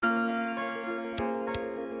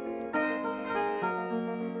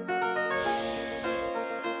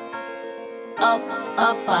Up,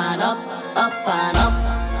 up and up, up and up.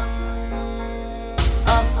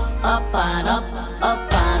 Up and up,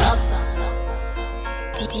 up and up.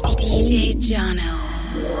 DJ Jono.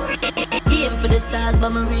 Aim for the stars,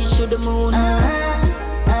 but me reach to the moon.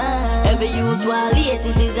 Every youth while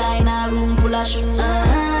latest designer, room full of shoes.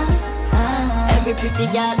 Every pretty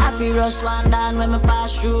girl, I feel rush one down when me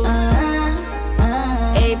pass through.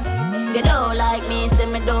 Hey, if you don't like me, say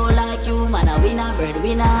me don't like you. Man, a winner,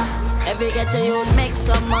 breadwinner. Every get to you, make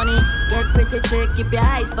some money. Get pretty chick, keep your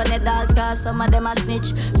eyes on the dogs, cause some of them a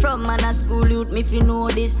snitch. From man a school youth, me if you know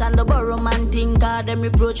this. And the borrow man think, cause them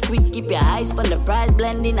reproach quick. Keep your eyes on the price,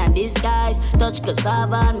 blending and disguise. Touch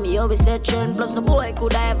cassava and me always say trend. Plus the boy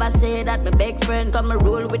could I ever say that my big friend. Come and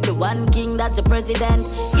roll with the one king, that's the president.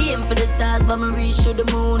 Aim for the stars, but me reach to the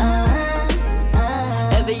moon.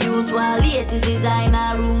 Every youth while latest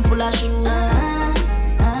designer, room full of shoes.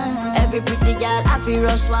 Every pretty girl, I feel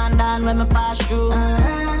rush one down when me pass through.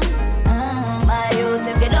 My youth,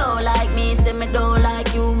 if you don't like me, say me don't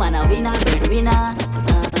like you. Man, a winner, breadwinner.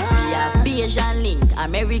 We have Asian link,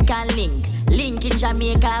 American link. Link in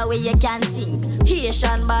Jamaica where you can sing.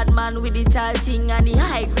 Haitian bad man with the tall thing and the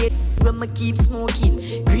high grade when me keep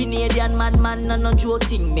smoking. Grenadian madman, no joke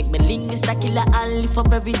thing. Make me link Mr. Killer and lift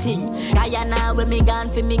up everything. Guyana when me gone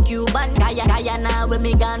for me Cuban. Guyana when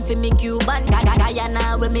me gone for me Cuban.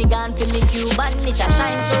 Guyana when me gone for me Cuban. It a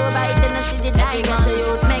shine so bright then I see the diamond. So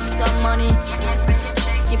you make some money.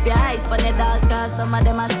 Keep your eyes on the dogs, cause some of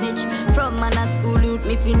them a snitch. From man a school youth,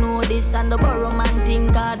 me if you know this. And the borrow man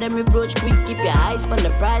think, cause them reproach quick. Keep your eyes on the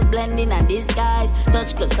price, blending and disguise.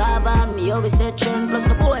 Touch cassava and me always say trend. Plus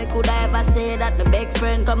the boy could I ever say that my big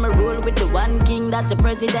friend. Come and roll with the one king, that's the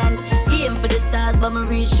president. Aim for the stars, but me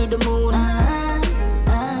reach to the moon.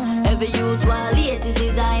 Every youth while latest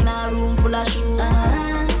designer, room full of shoes.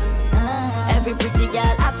 Every pretty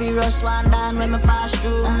girl, I feel rush one down when me pass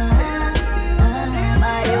through.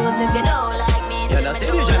 My youth, if you don't like me, say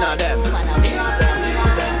me don't like them. you.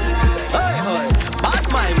 Hey, bad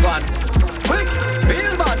mind one. Quick,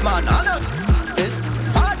 feel bad man. Anna, this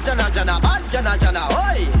fat jana, bad jana.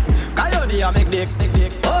 Oi, coyote a make dick.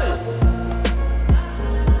 Oi,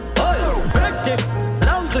 big dick,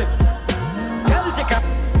 long clip. Girl take a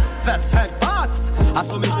vet's head parts. I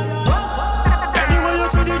saw me. Anyway, you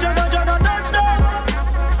see the jana touchdown.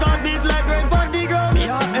 Start beat like rain bandy girl. Me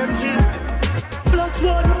are empty.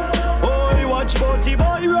 One. Oh, you watch boaty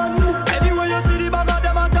boy run. Anywhere you see the bag of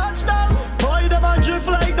them a touchdown. Boy, them a drift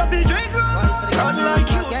like the big drink run. Run like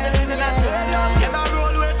you sitting in a stadium. Can I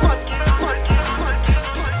roll with musky?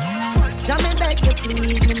 Jamie beg you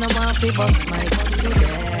please, me no want to bust my foot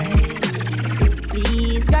today.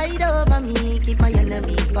 Please guide over me, keep my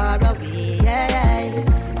enemies far away. Yeah.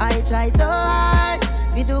 I try so hard,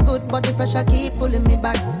 we do good but the pressure keep pulling me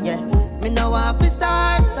back. Yeah. Me know how to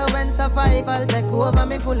start, so when survival take over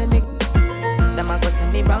me full of nick. Them a go say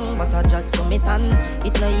me wrong, but I just so me tan.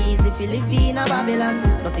 It no easy fi live in a Babylon.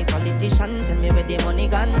 Not a politician, tell me where the money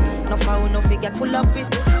gone. No foul, no forget full up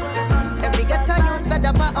with. Every ghetto youth fed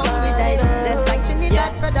up a hungry days. Just like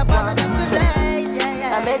Trinidad fed up a them place.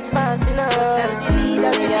 Yeah. I'm ex-bossing up. So tell the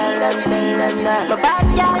leaders. My bad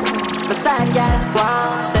girl, my sad girl.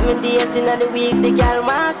 Wow. 7 days in the week, the girl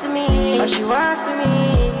wants me. Oh, she wants me.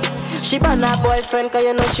 She brought her boyfriend, cause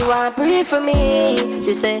you know she want pray for me.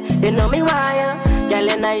 She say, you know me why ya. Girl,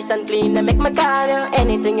 you nice and clean, and make me call you.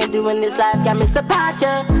 Anything you do in this life, can me support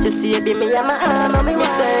you. Just see you be me and my arm, and me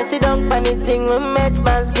say, sit down for anything we met,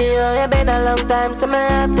 man, skill. You been a long time, so me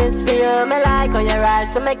have this for you. Me like how you are,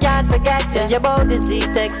 so me can't forget you. Your body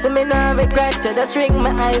Z-Tex, so me no regret you. Just ring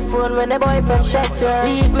my iPhone when the boyfriend checks you.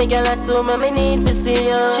 Leave me, girl, at home, and me need to see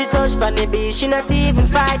you. She touch on the beach, she not even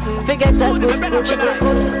fighting. Forget that good, she good.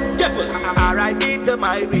 R.I.P. to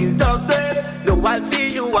my real tough day. No one see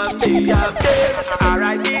you one day after.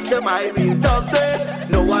 R.I.P. to my real tough day.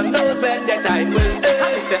 No one knows when the time will end.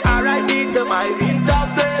 I say R.I.P. to my real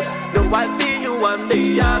tough day. No one see you one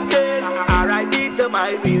day after. R.I.P. to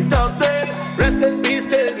my real tough day. Rest in peace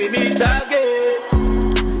till we meet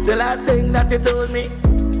again. The last thing that you told me,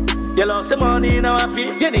 you lost the money, now happy.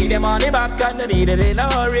 You need the money back and you need it in a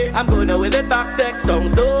hurry. I'm gonna win it back, text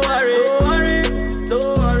songs, don't worry.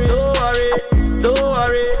 Don't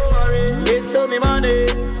worry, it's only money.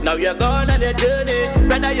 Now you're gone on your journey.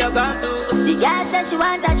 Brother, you're gone too. The girl said she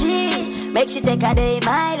want a G. Make she take a day in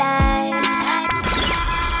my life.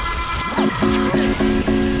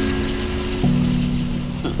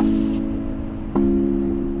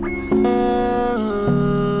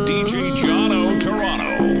 DJ Jono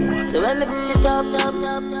Toronto. So when me put it up,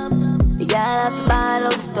 the girl have to ball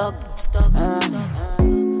out, stop.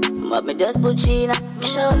 But me just put she in a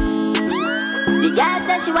shot. The girl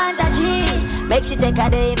said she want a G, make she take a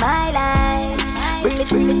day in my life. Bring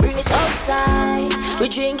it outside. We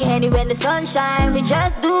drink Henny when the sun shine. We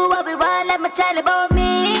just do what we want, let me tell you about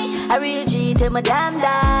me. A real G till my damn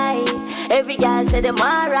die. Every girl say them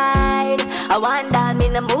alright. I want down me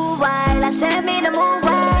the move wild. I say me the move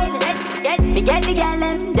wild. Get the gal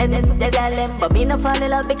them, the gal them. But me no fall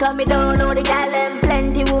in love because me don't know the gal them.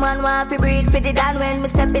 Plenty woman want to breathe for the dan. When me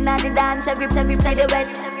stepping at the dance, every time the wet.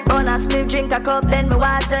 On a split, drink a cup, then me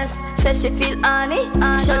watch us. Says she feel honey,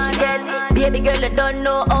 sure she get. Baby girl, I don't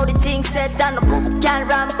know how the things set. And the book can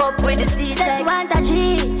ramp up with the season. Says she want a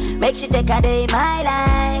G, make she take a day in my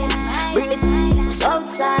life. Bring it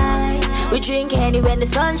outside. We drink Henny when the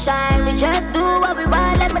sun shine. We just do what we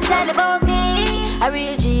want, let me tell you about me. A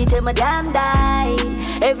real G till my damn die.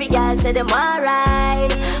 Every girl say them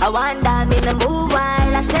alright. I want down me the move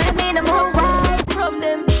wild. I say me the move wild. From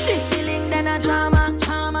them, this feeling then a drama.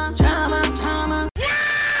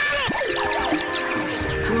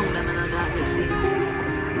 Prove them in a dark see.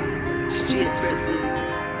 Straight presses.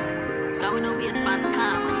 Cause we know we ain't pan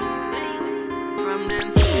karma. From them,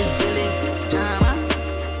 this feeling drama.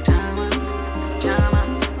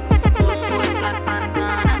 Post boy flat pan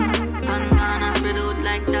Ghana spread out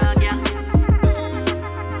like dog, yeah.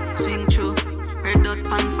 Swing through, red dot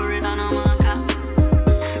pan for it on a marker.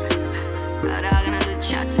 A dog gonna do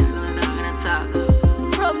chatties and a dog gonna talk.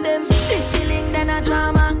 From them, this feeling then a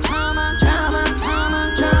drama.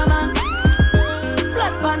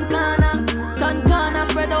 Flat pan Ghana, turn Ghana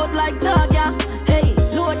spread out like dog, yeah. Hey,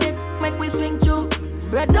 load it, make we swing through.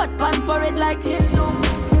 Red dot pan for it like Hindu.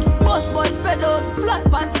 Boss boy spread out, flat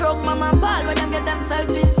pan drunk, mama ball when them get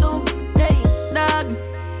themselves into. Hey, dog,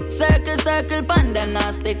 circle pan them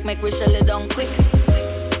now stick, make we shell it down quick.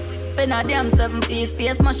 Pen a damn 7-piece,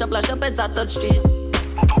 face mash up, lash up, it's a touch street.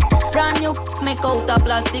 Brand new, make out a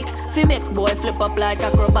plastic. Fi make boy flip up like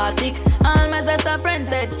acrobatic. All my sister friends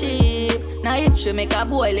said cheap. Now it should make a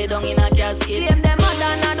boy lay down in a casket. Claim them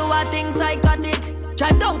mother now do a thing psychotic.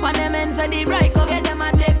 Drive down for them and say the break up. Get them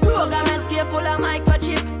a take program escape full of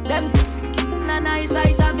microchip. Them na nice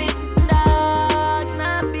sight of it. Dogs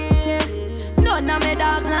not fear. None of me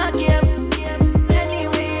dogs not give.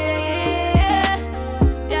 Anyway,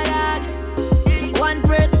 yeah dog. One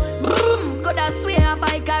press, boom. Coulda swear a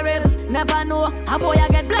bike a rev. Never know a boy a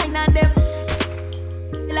get blind and deaf.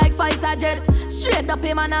 Like fighter jet. Straight up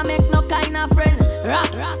him and I make no kind of friend.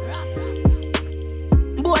 Rock.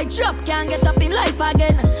 Boy drop can't get up in life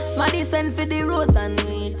again. Smarty send for the rose and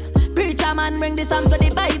wheat. Preacher man bring the Psalms to the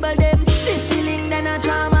Bible them. This feeling then a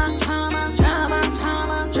drama.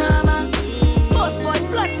 Post boy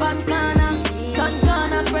flat pan Ghana. Turn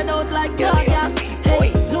Ghana spread out like dog, yeah.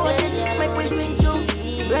 Hey, load it, make we swing through.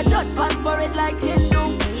 Red dot pan for it like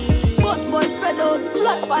Hindu. Post boy spread out,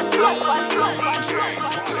 flat pan.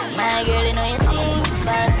 My girl, you know you see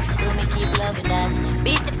fat, so me keep loving that.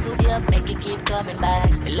 Beat it, suit you up, make it keep coming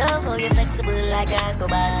back. I love how you're flexible like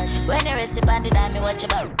acrobat. When you rest upon the dime, me watch your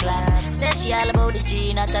back clap. Say she all about the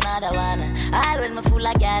G, not another one. All when me fool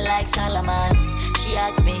like girl like Solomon. She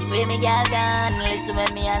asks me, where me girl gone? Listen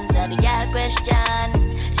when me answer the girl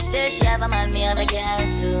question. She says she have a man, me have a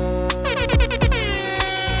girl too. The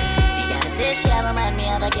girl says she have a man, me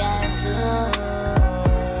have a girl too.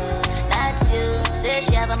 That's you. Say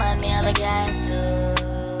she have a man, me have a girl too.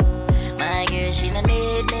 My girl, she don't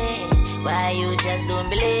need me. Why you just don't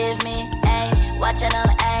believe me? Hey, watch her now,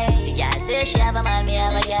 hey. The girl say she have a man, me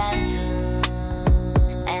have a girl too.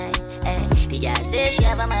 Hey. The girl say she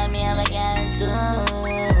have a man, me have a girl too.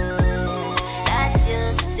 That's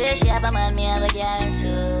you. Say she have a man, me have a girl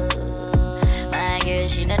too. My girl,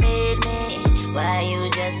 she don't need me. Why you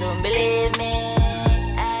just don't believe me?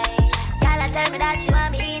 Hey, girl, tell me that you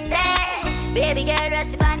want me in there. Baby girl,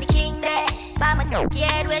 rest upon the king there. By my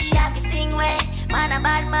head where she have to sing where. Man a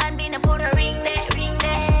bad man, be no put no ring there.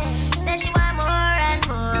 Say she want more and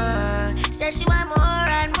more. Say she want more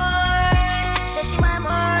and more. Say she want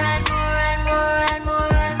more and more and more and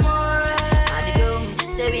more and more. And the groom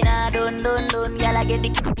say we nah done. Girl I get the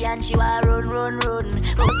kippy and she want run.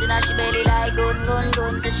 Bouncing her she belly like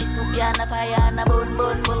gun. Say she soup ya and a fire and a bun.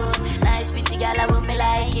 Nice pretty girl I want me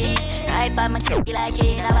like it. Ride by my chicky like it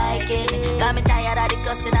in a biking. Got me tired of the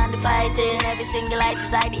cussing and the fighting. Every single light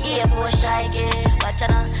is like the Air Force striking. Watch her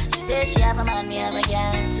now, she says she have a man, me have a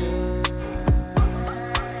girl too.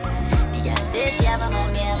 The girl says she have a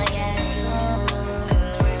man, me have a girl too.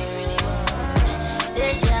 She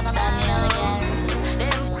says she have a man, me have a girl too.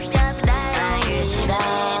 Then we have to die, my girl she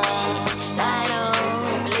died. I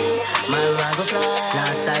don't believe my rag of fly.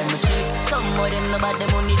 Last time we check, some more than nobody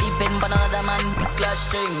money depend on another man. Clash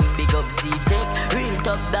string, big up Z-Tech. Real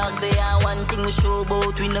top dogs, they are one thing we show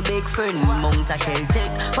about with no big friend. Mount a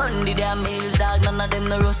Celtic, Bundy their males dog, none of them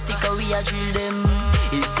no rustic, we a drill them.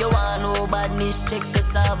 If you want no badness, check the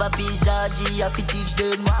Saba Pijaji, I fi teach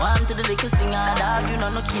them. Want to the little singer, dog, you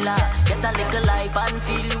know no killer. Get a little life and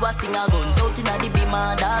feel you a stinger. Guns out in a the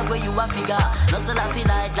beamer, dog, where you a figure. No so la fi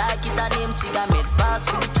like it a name cigar. Miss pass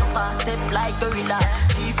with the chopper, step like gorilla.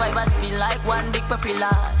 3-5 a spin like one big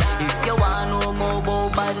propeller. If you want no more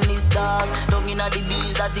about badness, dog, down in a the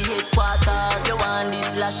bees at the headquarters. You want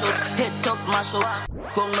this lash up, head top mash up.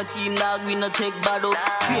 From my team, dog, we no take bad up.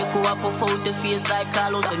 Draco a puff out the face like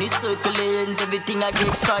Carlos. When he circle lanes, everything I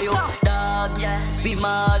get fry up. Dog, be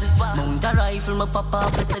mad. Mount a rifle, my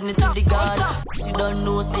papa, I send it to the guard. You don't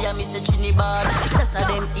know, say I miss a chinny bad. Excess of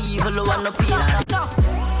them evil, who want no patient. Die,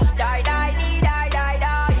 die, die, die,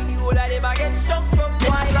 die. The whole of them a get shot from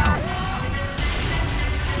boy bad.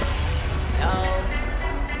 Yo,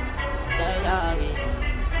 die, die.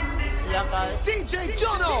 DJ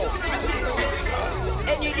Jono.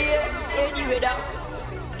 Any day, any weather.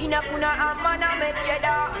 In a kuna a man a make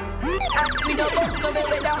cheddar. And we no box no me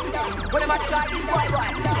weather. When them a try this boy,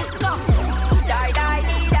 listen up. Die, die,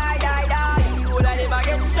 die, die, die, die. The whole of them a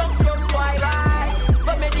get shot from boy, boy.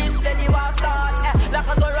 For me this any war start. Like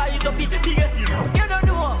us go rise up in the BSC. You don't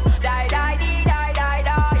know. Die, die, die, die, die,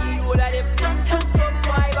 die. The whole of them shot from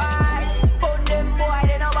boy, boy. But them boy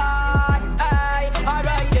they no bad. Aye,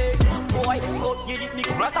 alright then. Boy, float you this me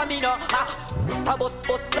Rastamina. Bust,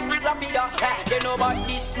 rapida. They know about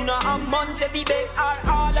this tuna and months every day.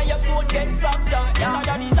 All of your boat get fractured. It's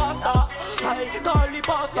a disaster. I call the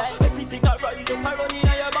pastor. Everything that rise up and run in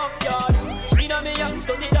your backyard. In a me young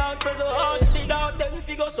so the dog press so hard. The dog them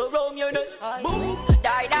figure so wrong you know. Boom.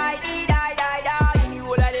 Die, die, die, die, die, die. The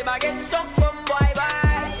whole of them a get shocked from boy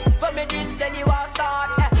bye. For me this any war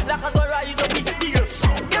start. Like us go rise up in the biggest.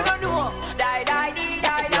 You don't know. Die, die, die,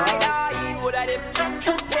 die, die, die. The whole of them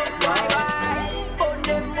shocked from boy bye.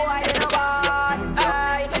 Them boy in a bad,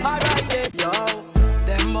 aye, alright then. Yo,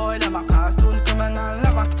 them boy them a cartoon criminal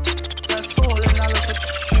lover. Their soul in a little.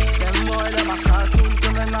 Them boy them a cartoon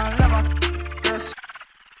criminal lover.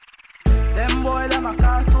 Them boy them a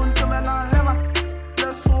cartoon criminal lover.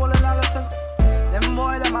 Their soul in a little. Them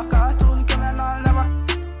boy them a cartoon criminal lover.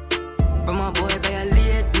 From a boy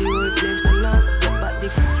violate the whole place to lock. Get back the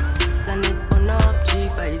and it burn up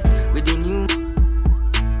G5 with the new.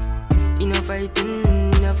 You know fighting.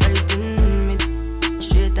 Me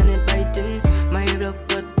straight and it biting. My block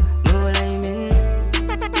but no liming.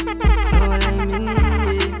 No liming,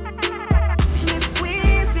 yeah. Me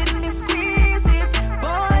squeeze it.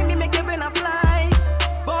 Boy, me make your brain a fly.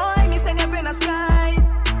 Boy, me send your brain a sky.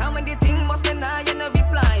 And when the thing must be now, you know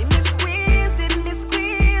reply. Me squeeze it.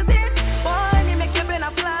 Boy, me make your brain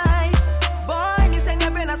a fly. Boy, me send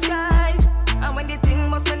your brain a sky. And when the thing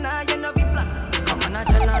must be now, you know reply. Come on, I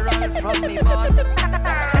tell her run from me, boy.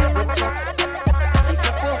 If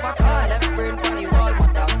you overcall, left brain from the wall,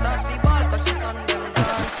 but I'll start the ball, cause she's on them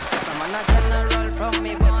gone. Come on, I general from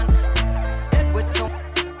me born. Head with some.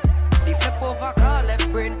 The flip overcall,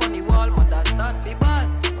 left brain from the wall, but I'll start the ball,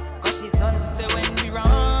 cause she's on. So when we rise,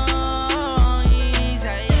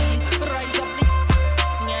 rise up the.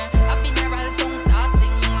 Yeah, a funeral song start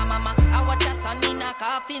sing, mama. I watch a son in a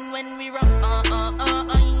coffin when we rise,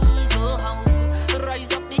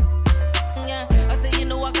 rise up the. Yeah, I say you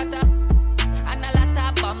know I got a and a lot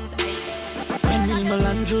of bombs. When Will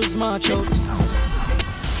Melandros march out.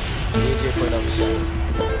 DJ Production.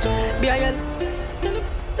 BIL.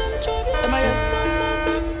 MIL.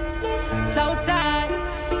 Southside.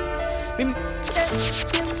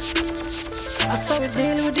 I saw we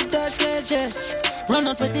deal with the dark edge. Run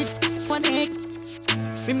out with it. 1 8.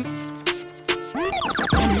 When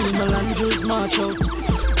Will Melandros march out.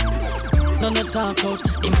 None of talk out.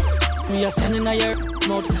 We are sending a your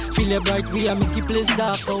mouth. Feel it bright, we are making place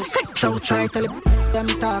dark out. Sex outside, tell them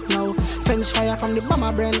talk now. French fire from the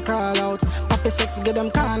bomber brain crawl out. Poppy sex, get them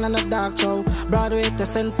can and a dark show. Broadway to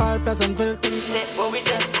St. Paul, Pleasantville. What we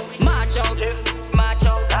say? March out, march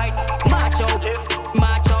out, tight. march out,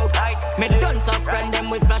 march out. Me done some friend them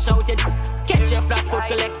with splash out it. Catch your flat foot,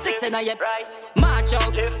 collect 6 in a yet. March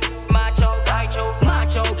out, march out, tight.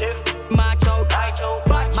 march out, march out.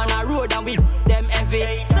 Batman a road and we them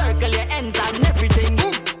heavy. Circle your ends and everything.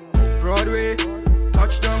 Broadway,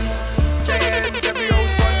 touchdown. Giants, every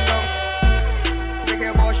house burn down. Take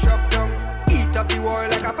a bus shop down. Eat up the wall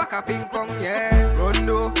like a pack of ping pong, yeah.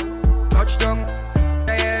 Rondo, touchdown.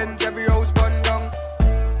 Giants, every house burn down.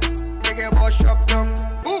 Take a bus shop down.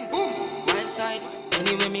 Boom, boom. Wild side,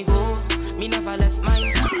 anywhere me go, me never left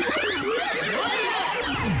mine.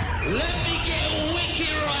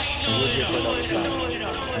 Production.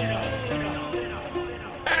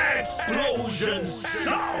 Explosion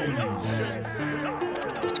Sound.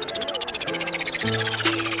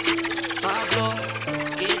 Pablo,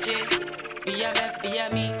 KJ, BMF,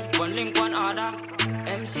 BME, one link, one order,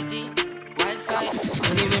 MCT, wild side.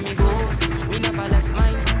 Anywhere me go, me never left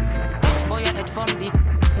mine. Boy, I head from the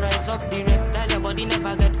rise up the reptile, your body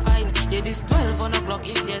never get fine. Yeah, this 12 o'clock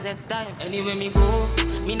is yeah that time. Anywhere me go,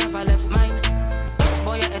 me never left mine.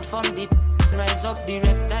 Boy, I head from the rise up the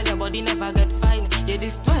reptile, your body never get fine. Yeah,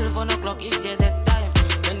 this 12 o'clock is yeah that time.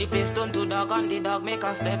 When the place turn to dog and the dog make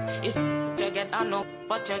a step, it's check it, I know,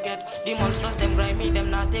 but check it. The monsters, them grimy, them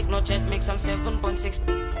not take no chat. Make some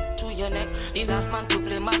 7.6 to your neck. The last man to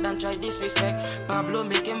play mad and try disrespect. Pablo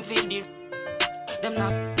make him feel the them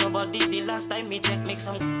not nobody. The last time me check, make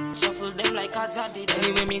some shuffle them like cards I did.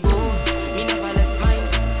 Anyway me go, me never left mine.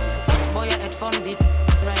 Boy, I head from the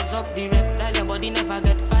rise up the reptile, your body never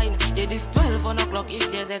get fine. Yeah, this 12 o'clock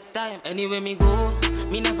is yeah that time. Anyway me go,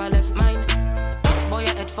 me never left mine. Boy,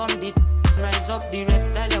 I head from the rise up the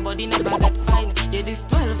reptile, your body never get fine. Yeah, this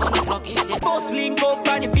 12 o'clock is yeah. Post link up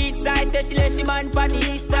on the beach side, say she let she man on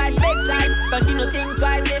the east side, left side. Cause she no think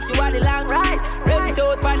twice, say she want the long ride. Rev it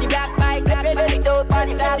out on the black bike, rev it out on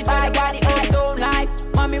the sassy bike, on the uptown life.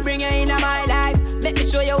 Mommy bring her in my life, let me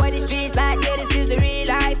show you what the streets like. Yeah, this is the real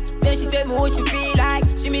life. Then she tell me what she feel like.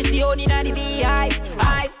 She miss the honey and the beehive.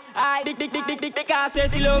 I big because say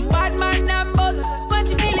she love bad man and buzz. When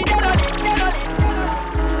she feel it, dead on it, dead on it.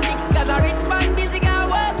 Because a rich man busy can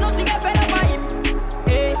work, so she get fed up by him.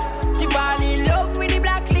 Hey, she fall in love with the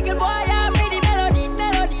black little boy and with the melody.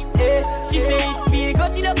 Hey, she say it feel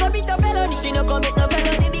good, she no commit a felony. She no commit no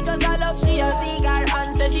felony because I love she a cigar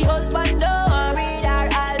and say she husband don't read her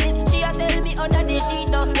all this. She a tell me under the sheet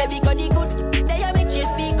no, yeah because the good they a make she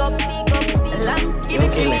speak up. Land, give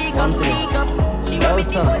it she speak up. She want me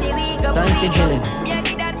to go the week up. Time for chilling.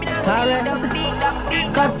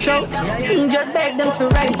 Cutthroat, just beg them to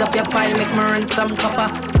rise up your file, make me run some copper.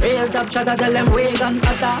 Real top shot, I tell them wagon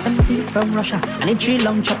cutter. And peace from Russia, and a tree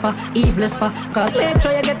long chopper. Evil spot, cause make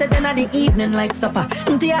sure you get it in at the evening like supper.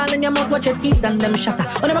 Empty all in your mouth, watch your teeth and them shatter.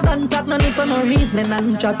 When them a contact, no need for no reasoning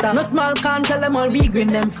and chatter. No small can't tell them all be green,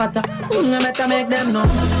 them fatter. I better make them know.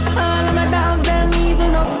 All of my dogs, them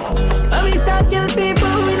evil up. When we start kill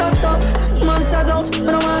people, we don't stop. Monsters out, we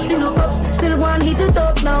don't want to see no cops. Still one hit it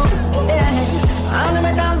up now. Yeah. All of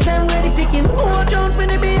my dogs, them ready for kill. Watch out for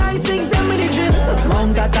the BI6, them with the drip.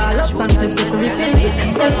 Mount that all up, and flip to refill.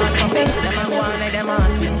 Them a go on like them on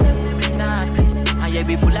fit. Not fit. And you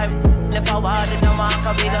be full of left a wall, they don't want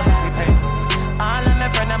to be the prepare. All of my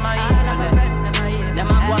friends, them a evil. Them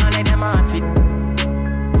a go on like them on fit.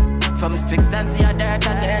 From 6 and see a dirt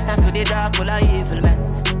and to the dark full of evil men.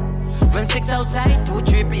 When 6 outside,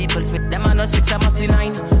 2-3 people fit. Them a no 6, I must see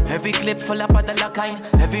 9. Every clip full of bottle of kind.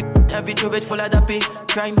 Every tube full of the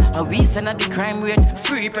crime. And we send at the crime rate.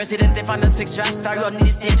 Free president if I'm a 6 rasta run the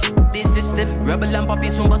state. This system, rebel and puppy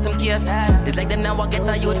soon bust some case. It's like them now I get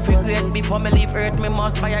a youth free grade. Before me leave earth, me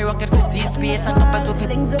must buy a rocket to see space and couple to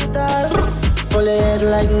feelings of tall. Pull your head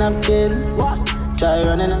like napkin. Try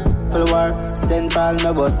running full war. Send Paul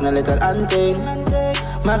no bus, no little anting.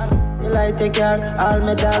 Map, you like take care, all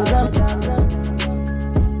my dogs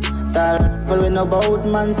tall, full with no boat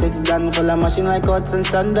man, 6 gun full of machine like cuts and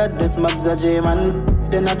standard. This mob's a J-man,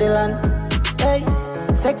 then a Dylan. Hey,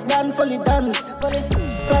 6 gun fully dance,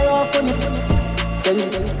 fly off on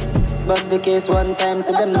it. Bust the case one time,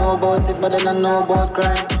 so them know about it, but they don't know about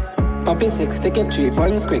crime. Poppy 6, take it 3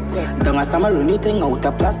 points quick. Don't a summer rooney thing out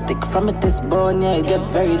of plastic. From it this bone, yeah, it get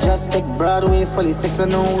very drastic. Broadway fully 6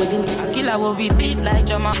 and no within. A killer will be beat like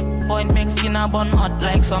Jama. Point make skin a bun hot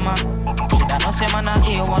like summer. Shoulda no say man a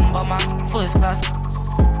A1 bomber. First class.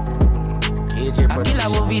 A killer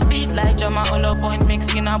will be beat like Jama. All point make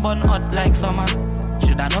skin a bun hot like summer.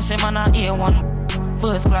 Shoulda no say man a A1.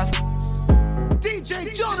 First class. DJ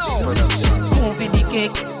Jono. Move the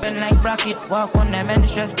cake, bend like bracket. Walk on them and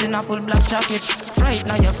dressed in a full black jacket. Fright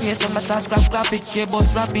now your face, so I start clap it.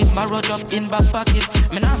 K-boss rapid, my road up in back pocket.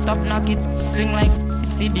 Me not stop knock it, swing like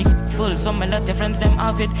CD full. So me let your friends them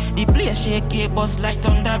have it. The place shake, K-boss like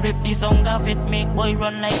thunder rip. The sound of it make boy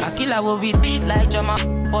run like a killer. Will be beat like Jama.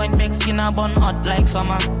 Point make skin a bun hot like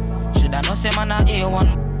summer. Shoulda no say man a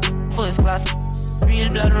A1. First class, real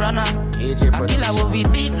blood runner. A killer will be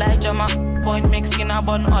beat like Jama. Point make skin a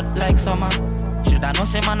bun hot like summer. Shoulda no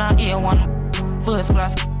say man a A1. First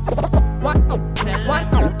class.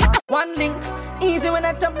 One link. Easy when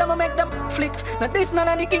I tap them, I make them flick. Now this none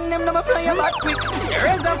of the kingdom, them I fly you back quick. The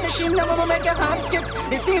raise of the shin, them I make your heart skip.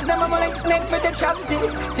 Deceives them, I'm like snake for the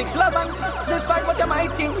chopstick. 6 lovers, despite what you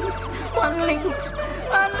might think. One link,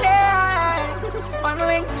 one link. one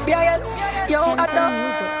link, BIL, yo, I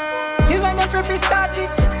thought. Use when them free start it.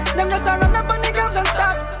 Them just a run up on the girls and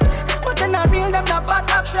start. But then I real them not bad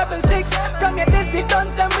act Rebel 6. From your this the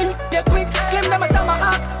guns them will get quick. Claim them a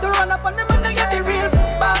tomahawk. To run up on them and they get the real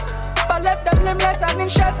back. But left them limbless and in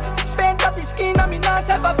chest. Paint up his skin and me not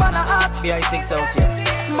self a fan of art. BI6 out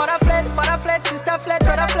here. Mother fled, father fled, sister fled,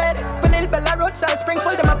 brother fled. Lil Bella roadside,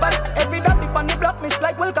 Springfield, them a bad. Every dog big on the block, miss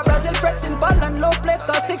like Wilka, Brazil, Frets in ball and low place,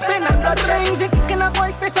 cause 6 pin and blood rings. It kicking a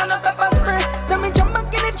boy face on a pepper spray. Then we jump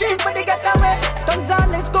back in the gym for the getaway.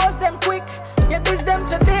 Gonzales goes them quick. Yeah, this them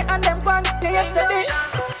today and them gone play yesterday.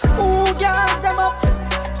 Ooh, gas them up.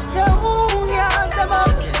 So ooh, gas them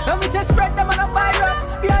up. When we say spread them on a virus.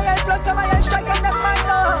 BIL plus some iron strike and them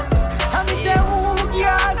minus. And we say ooh,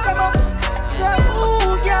 gas them up. So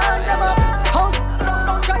ooh, gas them up. House,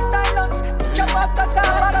 don't try style us. Jump off the side,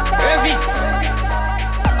 Perfect.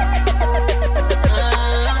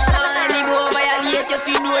 Any boy violate, if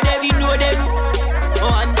you know them, you know them.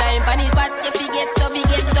 One time on his spot, if he gets up, he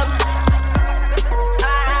gets up.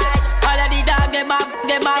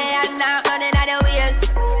 Them up, and now running out of ways.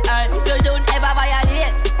 So don't ever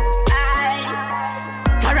violate.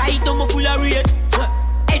 Alright, I'm full of rate.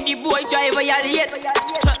 Any boy try violate.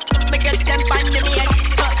 Me catch them pan the main.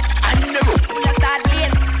 And the road full of start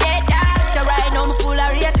blaze. Yeah, dog. Alright, I'm full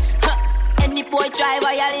of rate. Any boy try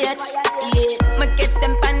violate. Yeah, me catch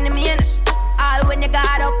them pan the main. All when you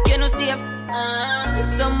got up, you know safe.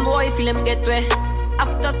 Some boy feel him get wet.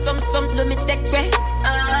 After some let me take way.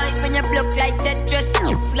 Spin your block like Tetris.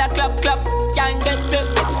 Flat clap, can't get me.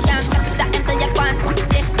 Can't stop it, that enter your pan.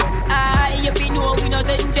 Yeah. If you know we no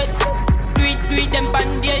sentence. Greet them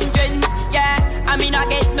pan the entrance. Yeah, I mean I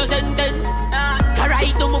get no sentence.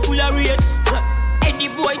 Alright, I'm full of rage. Any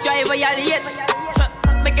boy try violate.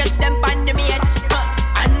 Me catch them pan the main.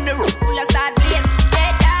 And the road full of start blaze.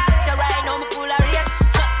 Yeah, dog, alright, I'm full of rage.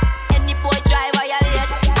 Any boy try violate.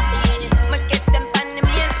 Me catch them pan the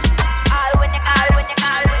main. All when they call.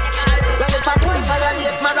 Well, if a boy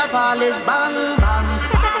violate, my rap all is bang, bang.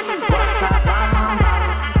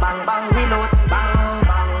 Bang, bang, reload, bang,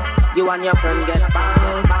 bang. You and your friend get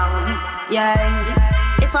bang, bang. Yeah.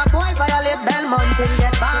 If a boy violate Belmont, he'll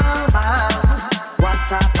get bang, bang.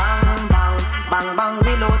 What a bang, bang. Bang, bang,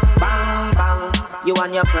 reload, bang, bang. You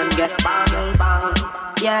and your friend get bang, bang.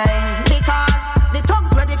 Yeah. Because the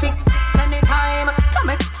thugs ready for anytime. Come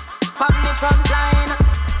on the front line.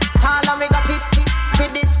 Tall and we got it. We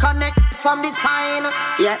disconnect from the spine.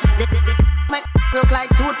 Yeah, they make look like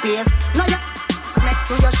toothpaste. No, you next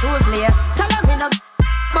to your shoes lace. Tell them in a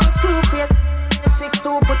about screw plate.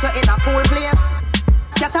 6'2" put you in a cool place.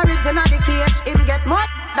 Scatter ribs in a the cage. Him get more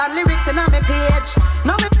than lyrics in a me page.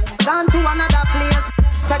 Now me gone to another place.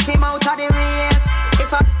 Take him out of the race.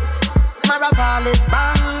 If a my rap all is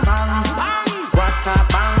bang, bang, bang. What a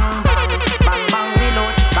bang, bang. Bang, bang,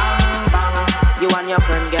 reload, bang, bang. You and your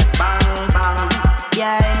friend get bang, bang.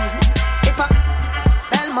 Yeah, if a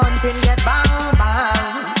Belmont him get bang,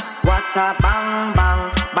 bang. What a bang,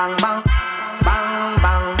 bang, bang, bang, bang,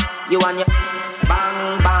 bang. You and your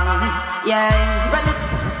bang, bang. Yeah, well,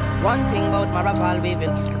 one thing about my rifle we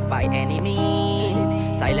will by any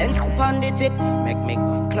means. Silent upon the tip, make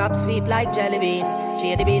clap sweep like jelly beans.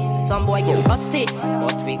 Cheer the beats, some boy get busted,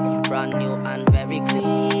 but we brand new and very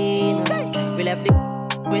clean. We left the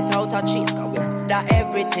without a cheat, cause we that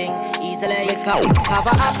everything easily. Have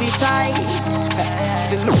a appetite.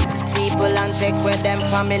 People and take with them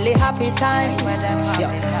family happy time.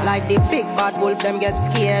 Yeah. Like the big bad wolf, them get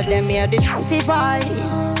scared, them hear the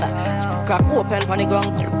device. Crack open on the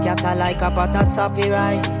ground, cat like a pot of soppy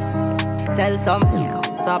rice. Tell some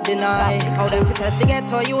stop the night. How them fit test the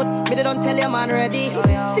ghetto youth, me they don't tell your man ready.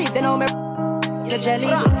 See they know me the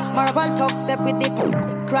jelly. Marvel talk step with the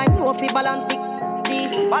crime, no fi balance the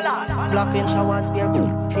block in showers, beer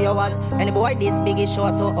for hours. Any boy this big is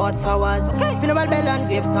short to us hours. Funeral bell and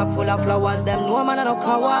grave top full of flowers. Them no man and no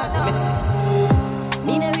coward.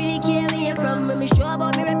 Me no really care where you from. Me sure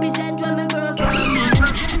about me represent where me grow from.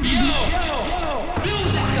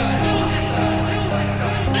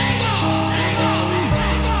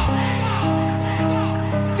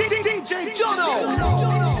 DJ Jono.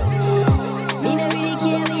 Me no really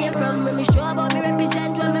care where you from. Me sure about me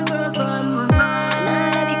represent where me grow from.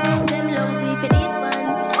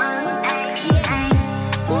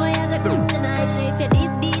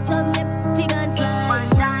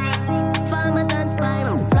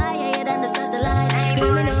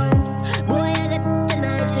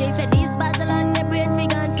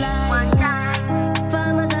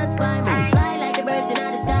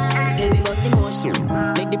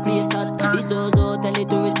 place hot. This house out, tell the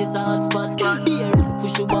tourists it's a hot spot. Beer,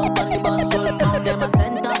 push you out on the bus road. Them a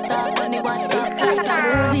send up top on the WhatsApp. It's like a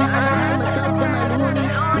movie. All my thugs, them a loony.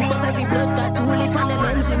 Lift up every blood tattoo, lip on them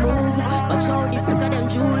ends we move. Watch out the fuck of them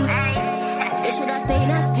jewel. They should have stayed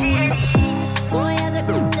at school. Boy, I got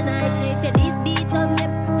tonight. So if you this beat on me,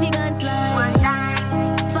 fig and fly.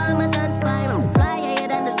 Farmers and spy, fly higher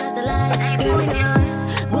than the satellite. Hear me now.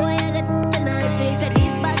 Boy, I got tonight. So if you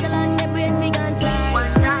this battle on me, brain fig and fly.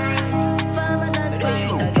 Farmers and spy,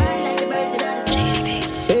 fly like the birds in the sky.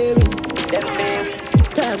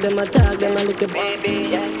 Baby, tag them, a little baby,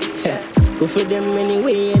 yeah. Go for them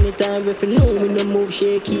anyway, anytime if you know me no move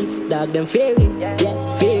shaky. Dog them fairy, yeah,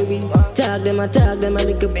 fairy. Tag them a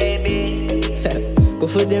little baby. Go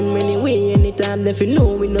for them anyway, anytime if you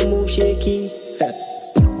know me no move shaky.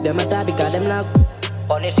 Them a tag because them lock.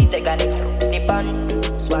 On the seat they got it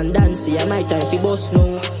on. Swan dance, yeah, my time fi boss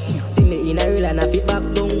now. See me in a real and I fi back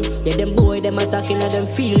down. Yeah, them boy, them attacking at them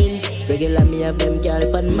feelings. Regular me have them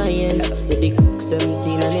girl on my hands. With the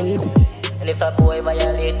 17 and them. And if a boy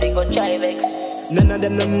violate, they go try vex. None of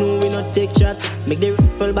them know we not take shots. Make the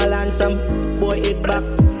rifle balance and boy hit back.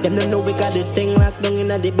 Them don't know we got the thing locked down in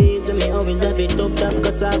the base. And me always have it up top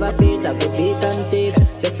cause I have a beat. I go beat and teach.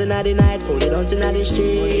 Just another night, fully dancing in the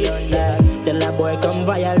street. Yeah, tell a boy come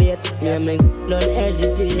violate. Me and me don't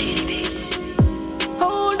hesitate.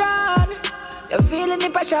 Hold on. You're feeling the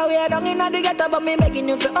pressure. We are down in the ghetto, but me begging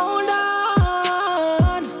you to hold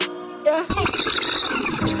on. Yeah.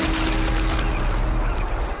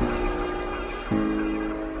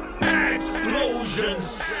 Explosion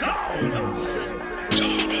sound.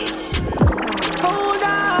 Hold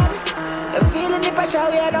on. You're feeling the pressure.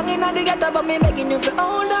 We are down in the ghetto, but me begging you to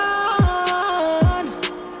hold on.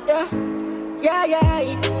 Yeah.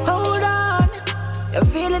 Hold on. You're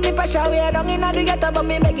feeling the pressure. We are down in the ghetto, but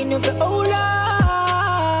me begging you to hold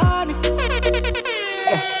on.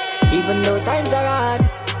 Yeah. Even though times are hard,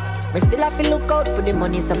 me still have to look out for the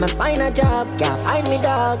money, so me find a job. Can't find me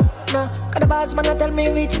dog. No, cause the boss man tell me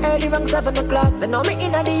reach early around 7 o'clock. So now me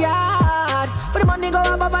in the yard. For the money go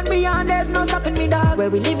above and beyond, there's no stopping me dog. Where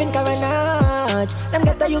we live in Carenage, them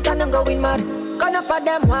get the youth and them going mad. Gonna for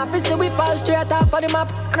them want to see we fall straight off of the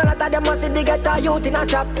map. And a lot of them must see they get the youth in a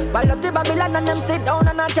trap. While not the Babylon and them sit down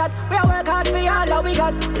and a chat. We a work hard for all that we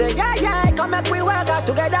got. Say yeah, come make we work hard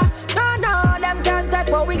together. No, them can't take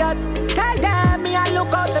what we got. Tell them me I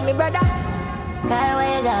look out for me brother. My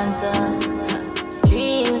way dancer.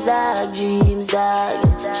 Dreams dog,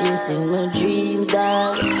 chasing my dreams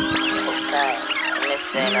dog. Okay,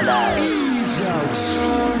 listen to that.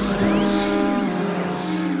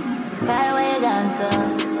 Highway dancer.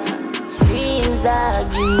 Dreams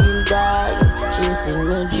dog, chasing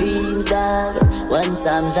my dreams dog. One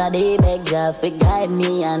Psalms a day beg Jah for guide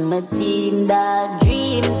me and my team dog.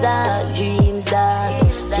 Dreams dog,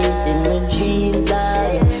 chasing my dreams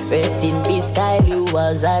dog. Rest in peace, Kyle, you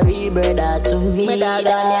was a real brother to me. My dog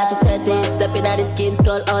and me have to set it. Step in at the scheme,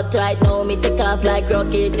 skull out right now. Me take off like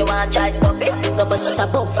rocket. You want try stop it? Couple touch a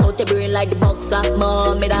box out the brain like the boxer.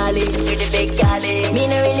 Mom, me darling, with the big galley. Me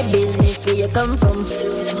no really business where you come from.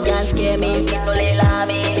 Can't scare me, people they love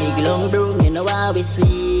me. Big long broom, you know how we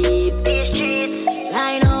sweep these streets.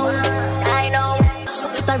 I know.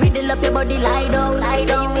 I riddle up your body, lie down. Say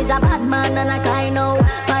you is a bad man and I cry now.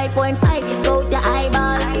 5.5 is out your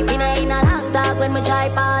eyeball. In a long talk when me try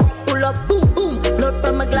pass. Pull up, boom, boom, blood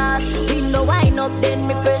from my glass. Window wind up, then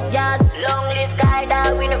me press gas. Long live guy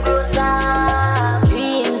dog, we no grow soft.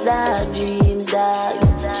 Dreams dog,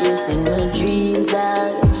 chasing my dreams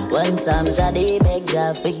dog. One Psalms a day beg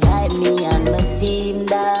Jah for guide me and my team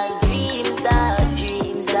dog. Dreams dog,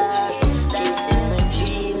 chasing my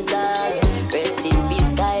dreams dog. Rest in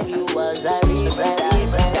peace, Kyle, you was a real brother.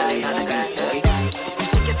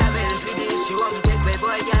 She get a bell for this. She want me take away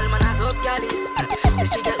boy, girl, man, I top girl is. Say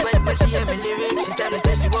she get wet when she hear me lyrics. She tell me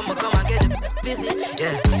say she want me come and get a visit.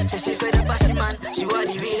 Yeah, say she fed up as she man. She want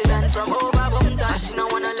the real man from over Bumpton. She no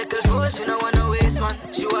want a little fool, she no want a waste man.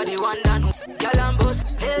 She want the one done who girl and boss.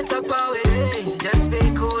 Heads up power with it, just be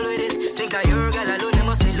cool with it. Think of your girl alone, you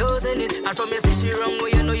must be losing it. And from you say she wrong, well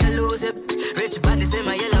you know you lose it. Rich body say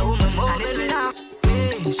my yellow woman more. And if she not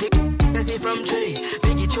she can see from tree.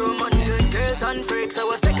 Biggie throw money, good girl turn freak.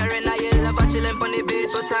 So I stick her in a yellow, for chillin' on the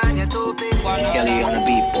beach. Put on your two-piece. Kelly on the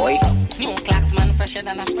beat, boy. New clocks, man, fresher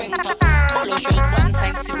than a spring top. Polo shirt, one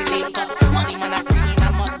side to be linked up. Money, man, a green,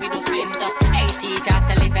 a mud with a flint up. Hey, teacher,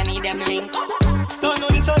 tell if any them link up. Don't know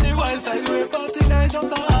this on the wild side, we party night up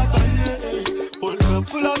the hard by the whole club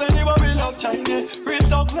full of anyone we love China. Real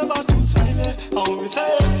talk never too silent. How we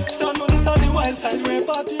say, on the wild side, we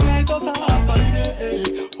party night up the hard by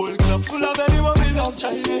the whole club full of anyone we love love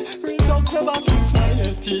China. Real talk never too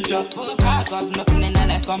smile, teacher. Work hard cause nothing in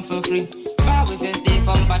life come for free. Far with you stay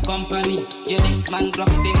from bad company. Yeah, this man clock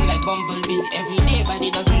sting like bumblebee. Every day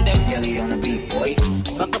body doesn't them. Kelly on the beat, boy.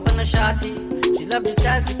 Fuck up on a shawty. She love the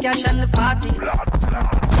styles, the cash and the party.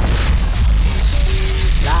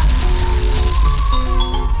 Yeah.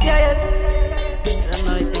 I don't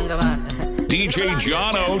know anything about DJ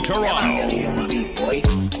Jono Toronto.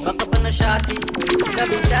 Fuck up on a shawty. She love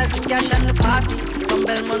the styles, the cash and the party. From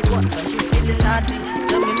Belmont once and she feeling naughty.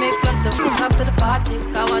 So me make plans to fuck after the party.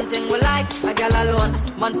 Cause one thing we like, a girl alone.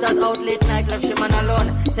 Monsters out late night, love she man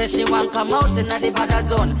alone. Says she want come out in the bad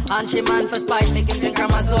zone. And she man for spice, make him drink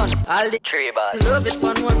Amazon. All the tree bars. Love it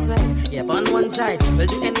on one side, yeah, on one side. We'll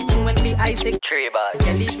do anything when we ice tree bars.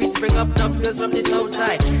 Kelly beats bring up tough girls from the south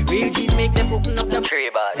side. Real G's make them open up the tree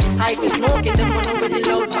bars. High with smoking them one over the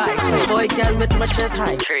loud bike. Boy girl with my chest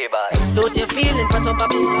high. Tree bars. Don't you feel it, but up a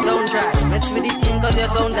piece don't try. Mess with the team cause you're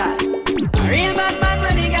gon' die. Real bad man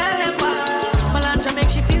when the girl them wild. Melantra make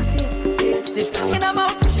she feel sick. Stiff in her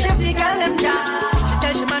mouth, chef the girl them jam. She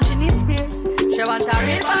tell she man she needs spears. She want a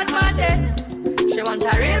real bad man then. She want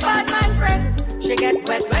a real bad man friend. She get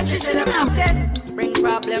wet when she see them captain. Bring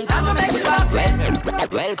problems, I'ma make you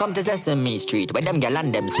happy. Welcome to Sesame Street, where them gal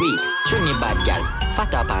and them sweet. Trini bad gal,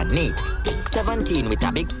 fat up and neat. 17 with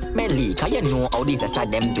a big belly, cause you know how these are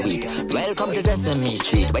them do it. Welcome to Sesame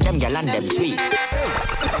Street, where them gal and them sweet.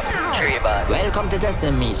 Welcome to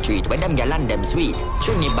Sesame Street, where them gal and them sweet.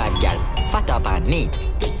 Trini bad gal, fat up and neat.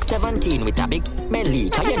 17 with a big belly,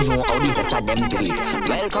 cause you know how these are them do it.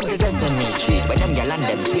 Welcome to Sesame Street, where them gal and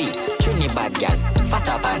them sweet. Trini bad gal, fat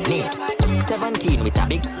up and neat. 17 with a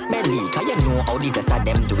big belly, cause you know how these are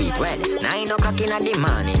them do it. Well, 9 o'clock in the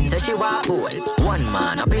morning, say she want pool. One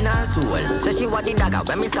man up in her soul. Say she want the dagger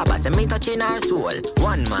when me stop her, say me touching her soul.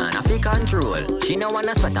 One man I feel control. She no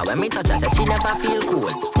wanna sweater when me touch her, say she never feel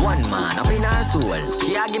cool. One man up in her soul.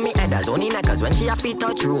 She a give me headers, only neckers when she a feet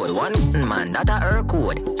touch roll. One man that a her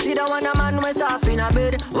code. She don't want a man we soft in a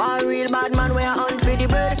bed. One real bad man we a hunt for the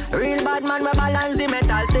bread. Real bad man we balance the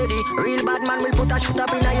metal steady. Real bad man will put a shit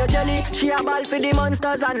up in a your jelly. She a ball for the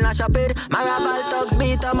monsters and lash up it. Maraval thugs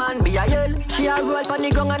beat a man be a yell. She a roll pan the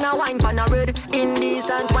gong and a wine pan a red.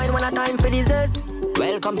 Indecent wine when a time for the zest.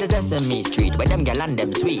 Welcome to Sesame Street, where them gal and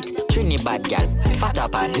them sweet. Trini bad gal, fat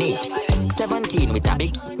up and neat. 17 with a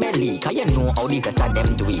big belly, cause you know how these are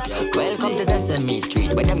them do it. Welcome to Sesame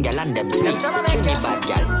Street, where them gal and them sweet. Trini bad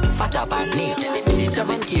gal, fat up and neat.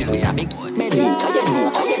 17 with a big belly, cause you know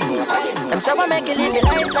how you do. I'm so I make you live your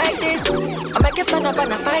life like this. I make you stand up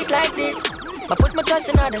and I fight like this. I put my trust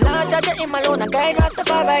in all the Lord, judge him alone, I guide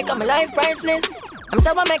Rastafari, come my life priceless. I'm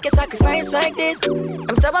so I make you sacrifice like this.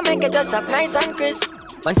 I'm so I make you dress up nice and crisp.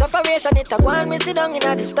 When sufferation it a go on, me sit down in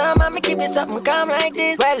the storm and me keep it something calm like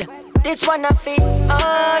this. Well, this one I feel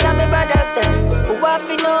all of me brothers them who have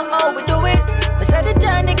to know how we do it. Me say the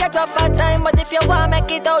journey get rough at time, but if you want make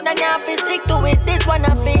it out, then you have to stick to it. This one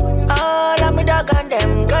I feel all of me dog and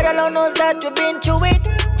them. God alone knows that we've been through it.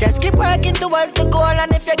 Just keep working towards the goal,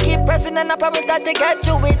 and if you keep pressing, then I promise that they get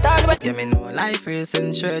you it all. Yeah, me know life is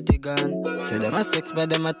in 30 gone. Say them a 6, but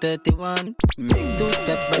them a 31. Make 2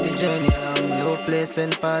 step by the journey around. Low place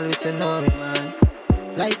and Paul, we say no man.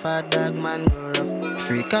 Life hard dog man grow rough.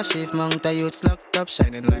 Free cash if mount a youths locked up.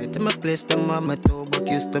 Shining light in my place, the mama two buck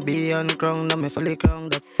used to be on crown, now me fully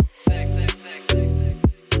crowned up.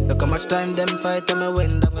 Look how much time them fight and me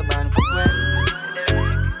win, them me ban for when.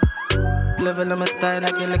 Level on my style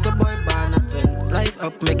like me like a boy born at 20. Life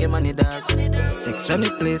up, making money dog. 6 run the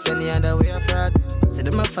place, any other way of fraud. See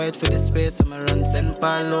them a fight for the space, so me run St.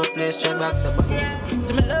 Paul, low place, straight back to back.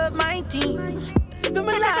 So me love my team, living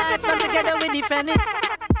my life, and together we defend it.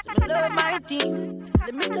 So me love my team,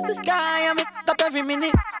 the mid is the sky, I'm up every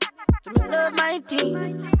minute. So me love my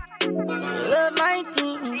team, love my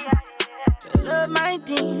team, love my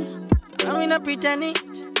team. I'm in a pretend it.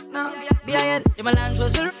 No, B.I.L. The Melange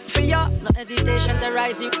was built for ya. No hesitation to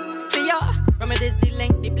rise the for ya. From it is the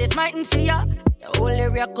link, the place mightn't see ya. The whole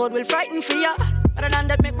area code will frighten for ya. Other than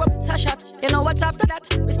that, make whoops a shot. You know what's after that?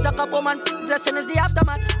 We stuck up woman, dressing is the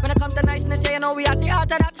aftermath. When it comes to niceness, yeah, you know we at the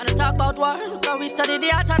heart of that. And I talk about war, cause we study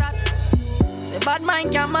the art of that. Say bad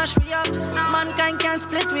mind can mash me up, mankind can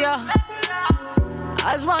split we up.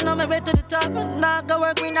 As one on my way to the top, now go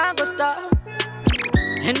work, we now go stop.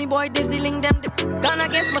 Any boy this the link them gone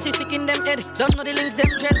against must sick in them head. Don't know the links them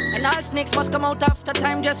dread. And all snakes must come out after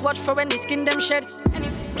time. Just watch for when the skin them shed.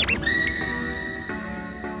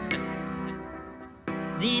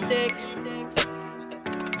 Z-Tech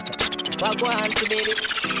Wagwan to baby.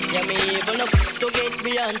 Yeah, me even up to get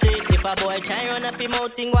beyond it. If a boy try run up him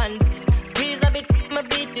out in one, Squeeze a bit, me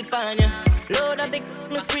beat it pan ya. Load a big,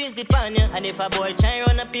 me squeeze it pan ya. And if a boy try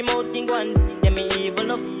run up him out in one, then me evil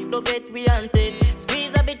enough to get we hunted.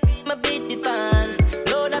 Squeeze a bit, me beat it pan.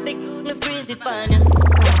 Load a big, me squeeze it pan ya.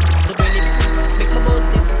 So bring it, make my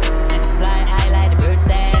boss it. Fly high like the birds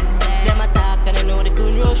there. Them attack and I know they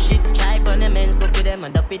couldn't rush it. Try on them ends, go for them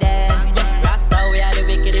and up it there. Rasta, we are the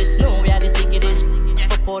wickedest, no, we are the sickest.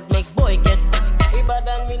 Pop out, make boy get. We bad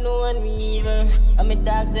and we know and we evil. And me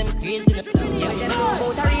dogs them crazy. Yeah, them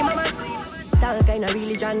know about a real mama. Tal kind of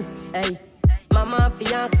religion, hey. Mama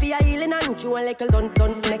fi ask fi a healing and chew a little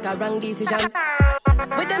don't make a wrong decision.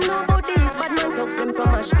 We them know about these bad man talks them from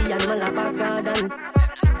Ashby and Malabar Garden.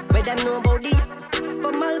 We them know about these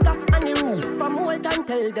from Malta and the room from Walton.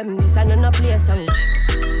 Tell them this and no place song.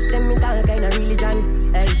 Them me tal kind of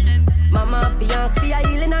religion, hey. Mama fi ask fi a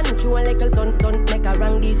healing and chew a little don't make a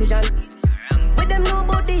wrong decision. We them know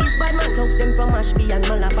about these bad man talks them from Ashby and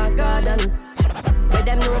Malabar Garden. We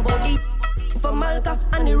them know about these from Malta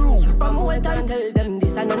and the room from Walton. Tell them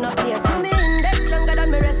this and no place. See me in that stronger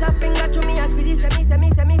than me rest a finger to me and squeeze it. Semi.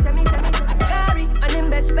 Gary and him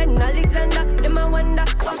best friend Alexander. Them a wonder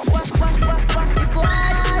what the boy.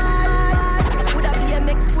 Could a be a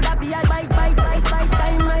mix, could a be a bite.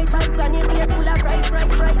 Time right, can you be full of right.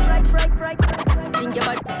 Think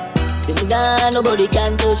about. See me down, nobody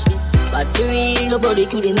can touch this. But for real, nobody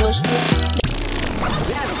couldn't rush me.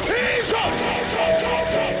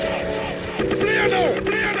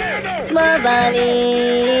 Mavani.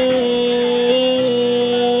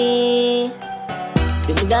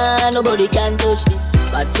 See me down, nobody can touch this.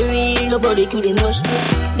 But for real, nobody couldn't rush me.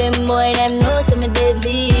 Them boy, them know some me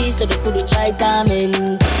deadly, so they couldn't try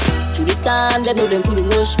timing. Through this time, they know them couldn't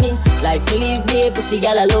rush me. Like me live there, pretty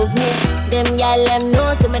gal I love me. Them gal, them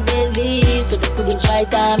know some me deadly, so they couldn't try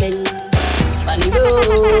timing. On the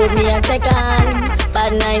road, me a take on.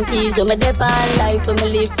 Bad 90s, so me dip on. Life for me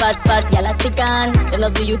live fat, gal I stick on. They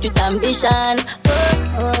love the youth with ambition.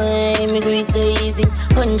 Me do it so easy.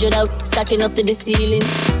 100 out, stacking up to the ceiling.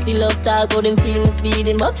 The love talk, how them feel me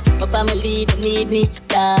speeding. But my family, they need me.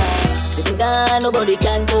 Sitting down, nobody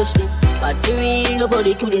can touch this. But for real,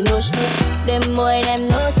 nobody couldn't rush me. Them boy, them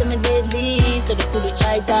know some me deadly, so they couldn't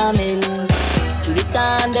try timing. Through this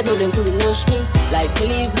time, they know them couldn't rush me. Like me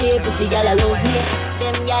live there, pretty gal I love me.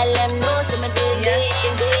 Them gal, them know some me deadly.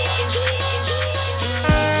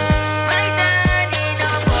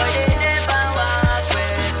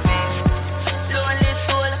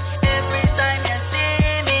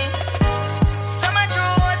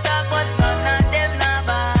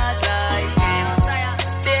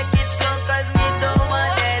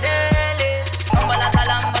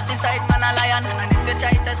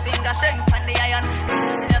 Sing on the iron.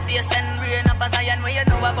 Your face and brain up as iron. When you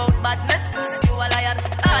know about badness, you a liar.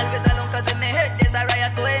 Always alone cause in my head there's a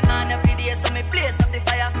riot going on every day. So me blaze up the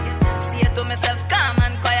fire. Stay to myself calm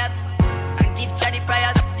and quiet. And give Chaddy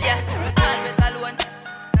prayers. Yeah, always alone.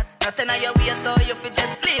 Nothing on your way so you feel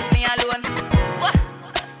just leave me alone. What?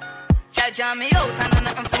 Child jam me out and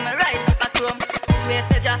nothing for me rise up a chrome. Swear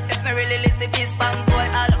to Jah, if me really live the beast bang boy,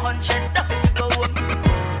 all 100 up if you go home.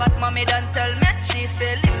 But mommy don't tell me. She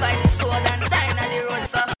say live by the soul and die on the road,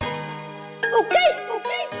 so. Okay.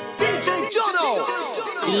 DJ Jono.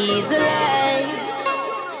 Easily.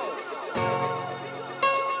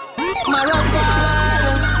 Marabal.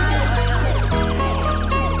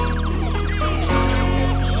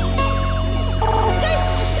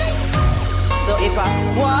 So if I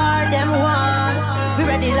war them want, we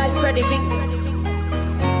ready like Freddy Vic.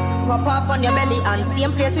 Pop up on your belly and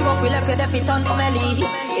same place we walk, we left your defeat on smelly.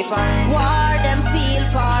 If I war them feel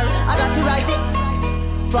far, I got to ride it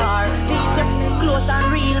far. Feet them close and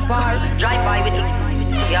real far. Drive by with it,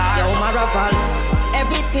 yeah. Yo, Maraval,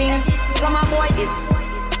 everything from a boy is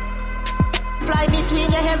fly between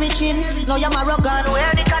your heavy chin. Now you're Moroccan, where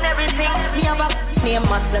it and everything. Me have a name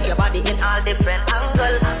match, left your body in all different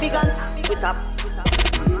angle. Big and with up.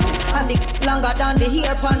 And the longer than the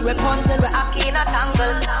hair pan Rapunzel, we're acting in a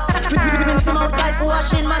tangle. Rinse him out like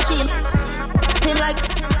washing machine. Him like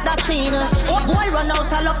that chain. Boy run out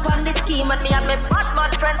of luck on the scheme. And me and my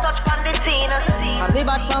bad friend touch on the scene. And we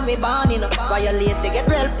bad from we born in. Violate to get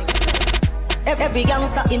real. Every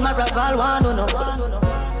gangster in my rival one no no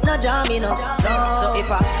jam me no. So if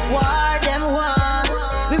I war them one,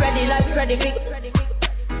 we ready like Freddy Vic.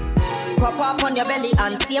 Pop up on your belly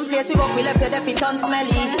and same place we walk, we left your defeat on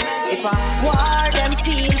smelly. If I war them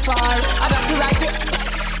feel far, I got to ride it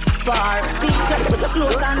far. Feet up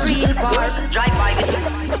close and real far. Drive by with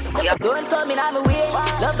it. Don't come in on my way.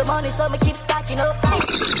 Love the money so me keep stacking up.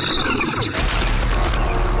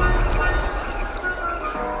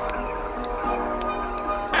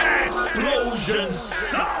 Explosion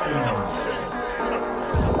Sound.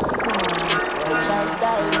 Try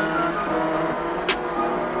style me.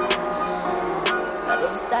 I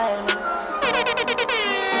don't style me.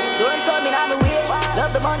 Don't come in on the way.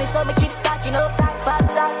 Love the money, so me keep stacking up. Fat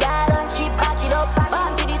girl and keep backing up.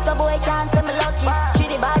 Man for this, the boy can't say me lucky.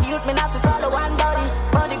 Treat the body youth, me not fi follow one body.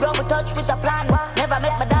 Body ground we touch with a plan. Never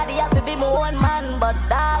met my daddy, I fi be my own man. But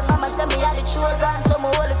dog, mama say me had the chosen. So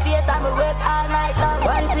me hold the faith and me work all night long.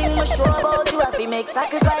 One thing me sure about you, have to make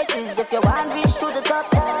sacrifices. If you want reach to the top,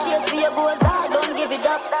 chase for your goals, dog, don't give it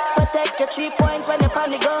up. Protect your 3 points when you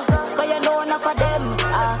pan the go. Cause you know enough of them.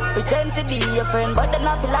 Pretend to be your friend, but them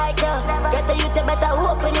not feel like you. Get the youth, you better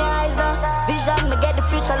open your eyes now. Vision, me get the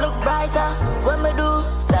future look brighter. What me do?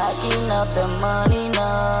 Stacking up the money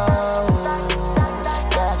now.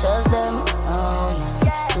 Can't trust them, oh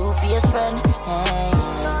yeah. Two-faced friend, hey.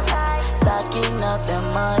 Stacking up the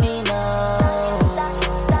money now.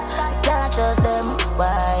 Can't trust them,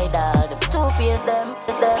 why dog? Them two-faced them,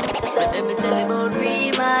 it's them. But let me tell you about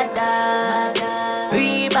real my dog.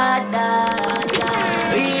 Real my dog.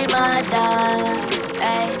 Real my dog.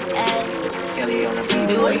 Hey, hey.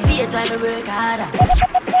 Me only fear time to work harder.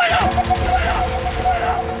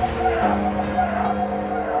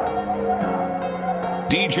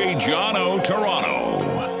 DJ Jono Toronto.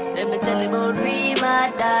 Let me tell you about real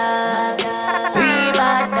my dog. Real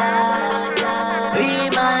my dog. Real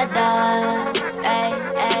my dog. Hey,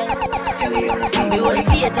 hey. Me only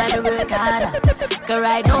fear time to work harder. Cause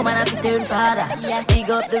right now man I fi turn father. Yeah. Big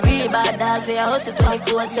up the real bad dogs. Say I hustle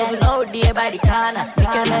 24/7 out there by the corner. We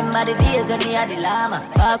can remember the days when we had the llama.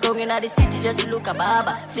 Back home in the city just to look a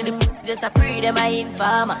barber. See them just a pre them I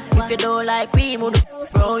informer. If you don't like we move the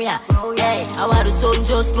from ya. Yeah, I want the sun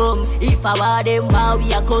just come. If I want them wow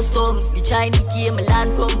we are custom. The Chinese came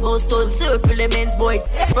land from Boston. Circle men's boy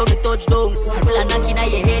from the touchdown. Full of knocking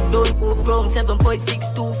at your head down. From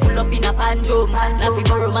 7.62 full up in a pandrum. Now we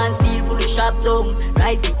go romance steel full of sharp down.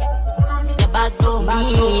 Rise the back down.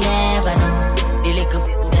 Me never know. The little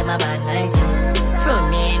piece them a bad myself. From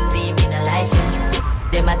me and me in a life.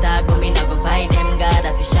 Them attack but me not go fight them. God I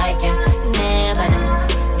fi shake you. Never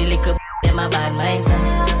know. The little them a bad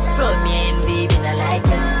myself. From me and me in a life.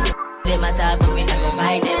 Them attack but me not go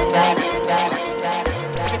fight them. Fight them, fight them, fight them.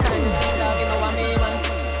 Every time you see dog, you know what me man.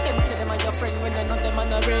 Them say them are your friend when they know them are a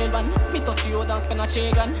real one. Me touch you down, spend a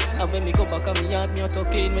chicken. And when me go back on me yard, me out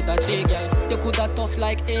talking with a chick girl. You could have tough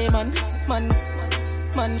like a man.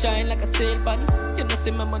 Man shine like a steel pan. You know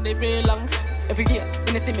see my money real long. Every day,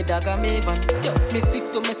 when you see me dog, I'm even. Yo, me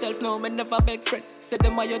sick to myself now, me never beg friend. Say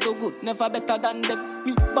them why you do good, never better than them.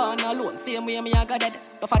 Me born alone, same way me I got dead.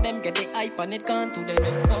 Enough of them get the hype and it can't do them.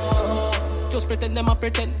 Just pretend them a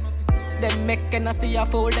pretend. Them make and I see I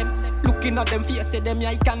fool them. Looking at them face, say them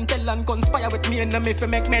I can tell and conspire with me and them if you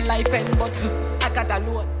make me life end. But I got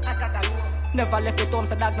alone. Never left it home,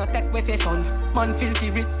 so dog not take way for fun. Man filthy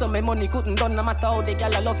rich, so my money couldn't done. No matter how the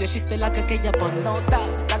girl I love you, she still like a cage upon. No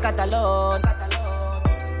doubt, I got alone.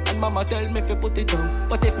 And mama tell me if you put it down.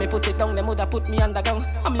 But if me put it down, them woulda put me underground.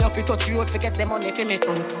 I'm here fi touch road, forget the money for me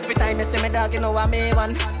son. Every time you see me dog, you know I'm a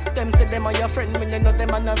one. Them say them are your friend, when you know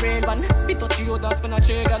them are a real one. Me touch road and spend a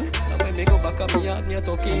chicken. And when me go back on me yard, me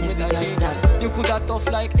talking with a chicken. You coulda tough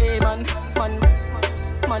like a man.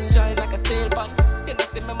 Man shine like a steel pan. You know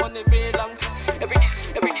see me money real long. Every day.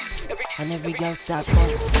 And every girl start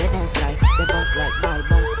bounce. They bounce like ball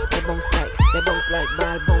bounce. They bounce like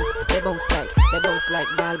ball bounce. They bounce like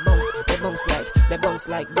ball bounce. They bounce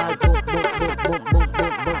like ball boom boom boom boom boom boom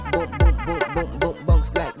boom boom boom boom boom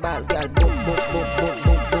bounce like ball girl boom boom boom boom boom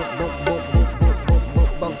boom boom boom boom boom boom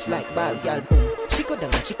bounce like ball girl boom. She go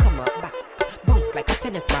down and she come up back. Bounce like a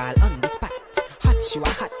tennis ball on the spot. Hot, you a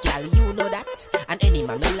hot girl, you know that. And any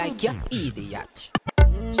man don't like you, idiot.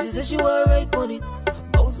 She said she was right on it.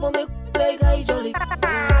 Bounce my make like I jolly.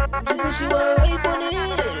 She said she was right on it.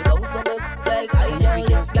 Bounce my make like I jolly. Every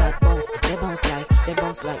girl start bounce. They bounce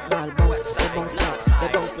like ball bounce. They bounce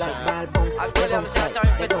like ball bounce. They bounce like ball bounce.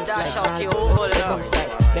 They bounce shot in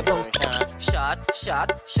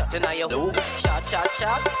your hoop. Shot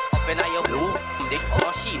up in your hoop. The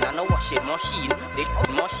machine and a washing machine. The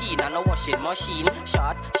machine and a washing machine.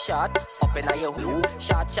 Shot up in your hoop.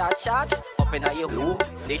 Shot up in your hoop.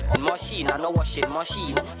 The machine and a washing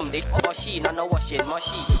machine. The machine and a washing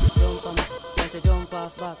machine. Jump on me, like to jump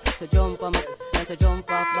off back. To jump on me, like to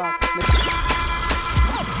jump off back.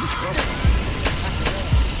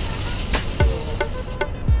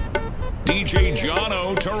 DJ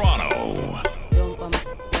Jono Toronto. Jump on me,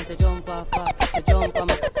 like to jump off back. To jump on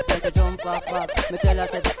me, like to jump jump off back. Me tell her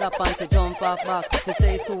say to stop and to jump off back. Me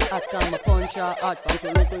say too hot and me punch her hot. And she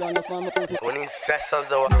look on the small me put it. When he says us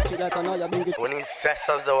though. She like an oil bring it. When he says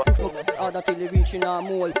us though. Harder till he reach in her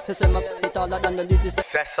mole. She say my it taller than the little. She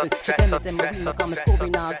tell me say my wheel come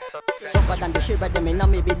scooping her. Tougher than the shiver them in a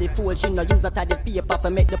me belly fool. She no use that at the paper for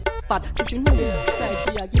make the fat. She know the time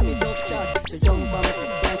she a give me tough shot. She jump on me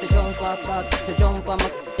and she jump off back. She jump on me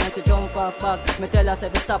and she jump off back. Me tell her say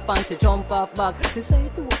to stop and she jump off back. She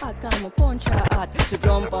say too hot and me punch her hot. She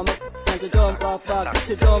jump on me and she jump off back.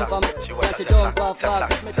 She jump on me and she jump off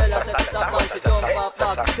back. Me tell her say to stop and she jump off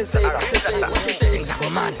back. She say what she say. Things go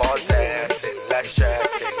mad. More dancing, less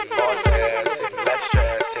stressing. More dancing, less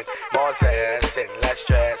stressing. More dancing, less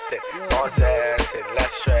stressing. More dancing,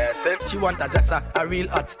 less stressing. She want a zessa, a real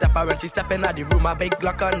hot stepper. When she step in at the room, a big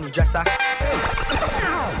Glock on the dresser.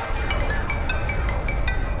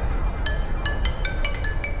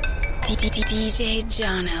 DJ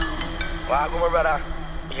Jono. Wow, go my brother.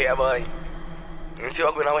 Yeah, boy. You see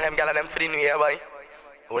what going on with them gal and them for the new year, boy?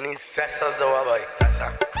 When he says us though, boy.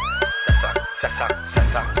 Sessa. Sessa. Sessa.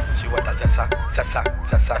 Sessa. She want a zessa. Sessa.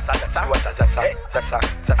 Sessa. Sessa. She want a zessa. Sessa.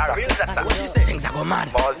 Sessa. A real zessa. What she say? Things are go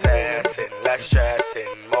mad. More zessing, less stressing.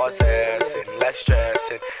 More zessing, less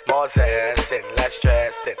stressing. More zessing, less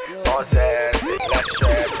stressing. More zessing, less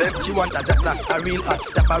stressing. She want a zessa, a real hot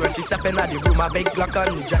stepper. When she step in at the room, a big Glock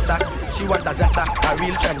on the dresser. She want a zessa, a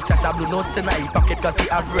real trendsetter. Blue notes in her pocket cause he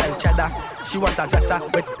have real cheddar. She want a zessa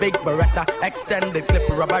with big Beretta, extended clip,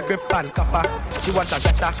 rubber grip and copper. She want a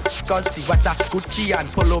zessa cause she wetter, Gucci and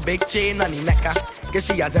polo, big chain on the necker. Cause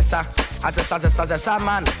she a zessa, zessa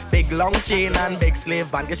man. Big long chain and big slave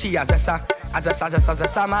van. Cause she a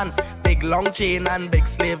zessa, man. Big long chain and big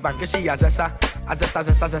slave van. Cause she a zessa,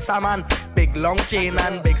 man. Big long chain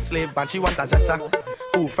and big slave van. She want a zessa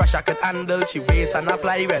who fresh I could handle. She waist and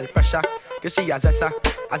apply well pressure. Cause she a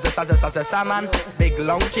zessa, man. Big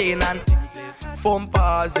long chain and foam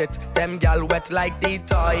paws it. Them gal wet like the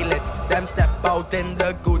toilet. Them step out in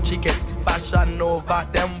the Gucci kit. Fashion Nova,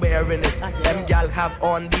 them wearing it. Them gal have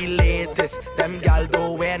on the latest. Them gal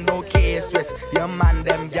don't wear no K-Swiss. Your man,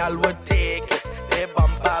 them gal would take it. They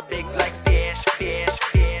bumper big like space.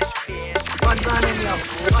 One man in yo,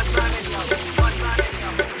 one man in yo, one man in yo,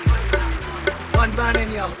 one man in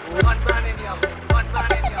yo, one man in yo, one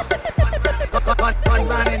man in yo, one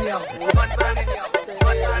man in yo, one man in yo,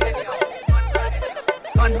 one man in yo,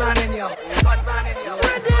 one man in yo, one man in yo,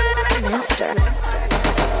 Monster.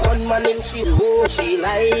 One man in she oh she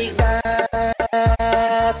like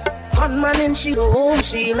that. One man in she oh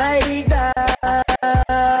she like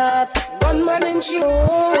that. One man in she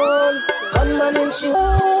oh, one man in she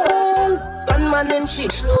oh, one man in she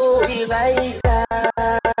slow she like that.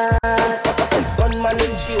 One man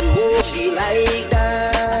in she oh she like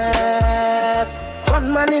that.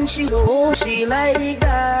 One man in she oh she like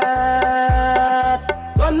that.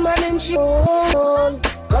 One man in she oh,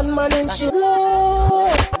 one man in she low.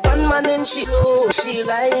 One man in she oh she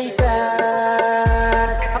like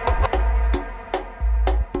that.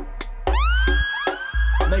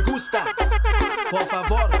 Me gusta, por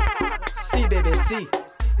favor, si bebé si.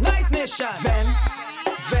 Nice Nation. Ven,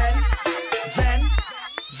 ven, ven,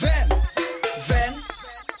 ven, ven,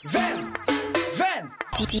 ven, ven.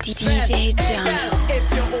 DJ Jono. If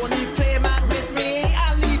you only play man with me,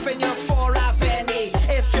 I'll leave in you for a Venny.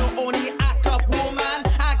 If you only act up woman,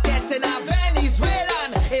 I get in a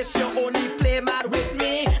Venezuelan. If you only play mad with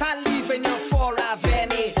me, I'll leave in you for a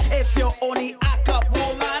Venny. If you only act up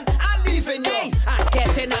woman, I'll leave in you. I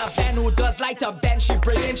get in a Ven who does like to bend. She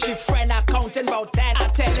bringing she friend, I counting about 10. I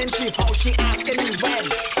telling she how she asking me when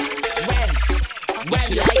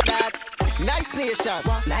you like that. Nice Nation,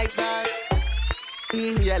 like that.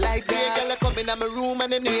 Yeah, like that. Girl, come in my room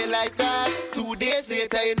and you know you like that. 2 days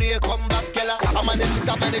later, you know you come back, girl. I manage it.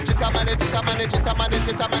 Like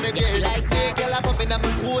that. Girl, come in my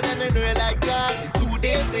room and you know you like that. 2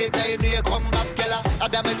 days later, you know you come back, girl. I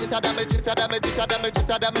damage it.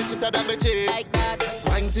 Like that.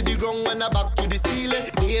 Bang to the ground when I back to the ceiling.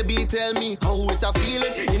 Baby, tell me how it a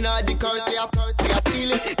feeling. You know the curse, you a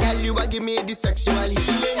stealing. Girl, you a give me the sexual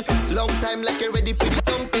healing. Long time like you ready for the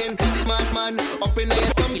thumping. Man, up in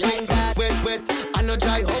there something like wet, I know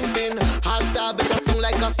dry humping. I'll star better sing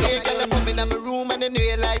like a snake. Girl, I come in my room and you know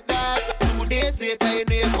you like that. 2 days later, you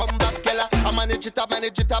know you come back, girl. I manage it.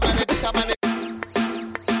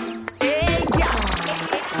 Hey, yeah.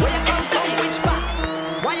 Where you come from, which part?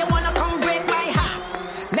 Why you wanna come break my heart?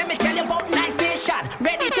 Let me tell you about Nice Nation.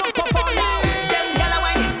 Ready to perform now. Them gyal a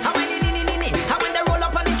whining, how whining, how when they roll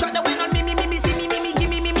up on the truck, they whine on me, see me,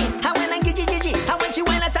 gimme, me. How when I gigi, how when she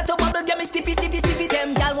whine, I start to bubble, get me stiffy.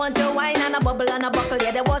 Them gyal want to whine and a bubble and a buckle. Yeah,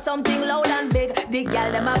 there was something loud and big. The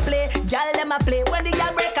gal them a play, When the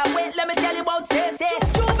gal break away, let me tell you about say.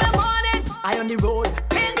 Tuesday morning, I on the road,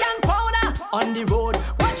 paint and powder on the road.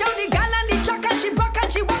 Watch out the gal and the truck and she rock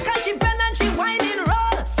and she walk and she bend and she whining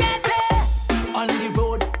roll. Say on the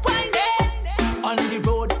road, whining on the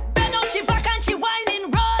road. Bend out she back and she whining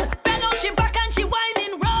roll. Bend out she back and she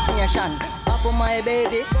whining roll. Yeah, Shan, up on my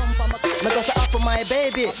baby. Me go say up for my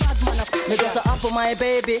baby. Me go say up for my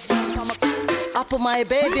baby. Up for my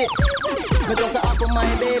baby. Me go say up for my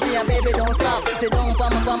baby. And baby don't stop. Sit down pa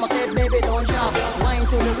my head, baby don't drop. Wine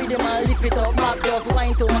to the rhythm and lift it up back. Just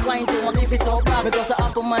wine to my lift it up back. Me go say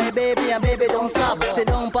up for my baby. And baby don't stop. Sit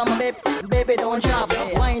down pa my baby don't drop.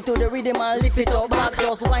 Wine to the rhythm and lift it up back.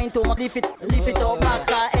 Just wine to my lift it up back.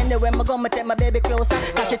 Cause anyway me go me take my baby closer.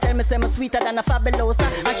 Cause she tell me say me sweeter than a fabulosa.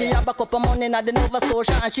 And she have a cup of money in the Nova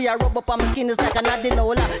Scotia. And she a rub up on my skin is like an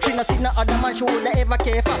adenola. She no see no other man she woulda ever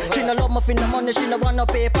care for. She no love me for no money, she no want no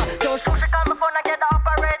paper. So she call me phone and get the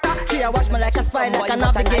operator. She a watch me like a spy, like a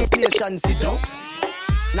navigator. Nice nation, sit down.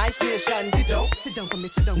 Nice nation, sit down. Sit down for me,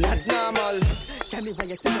 sit down. Not normal. Tell me why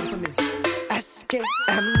you sit down for me. SKM.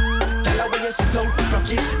 Tell her when you sit down,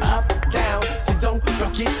 rock it up, down. Sit down,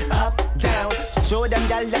 rock it up, down. Show them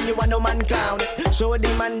gal them you want no man clown. Show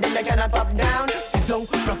the man then they cannot pop down. Sit down,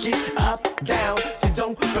 rock it up, down. Sit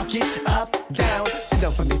down, rock it up, down. Sit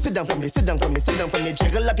down for me, sit down for me, sit down for me, sit down for me.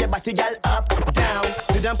 Jiggle up your body, gal, up, down.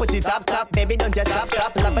 Sit down, put it up, baby, don't just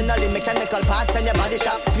stop. Loving all the mechanical parts and your body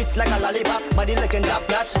sharp, sweet like a lollipop, body looking top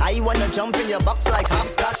notch. I wanna jump in your box like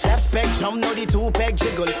hopscotch. Left peg jump, now the 2-peg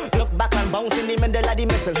jiggle. Look back and bounce in the middle of the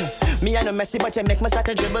missile. Me I no messy, but you make me start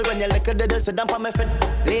to dribble when you lick a diddle. Sit down for my feet.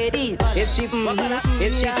 Ladies, if she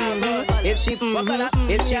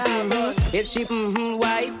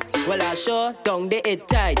white, well I sure don't they it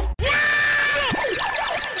tight.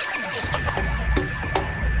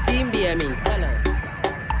 Team BME, color,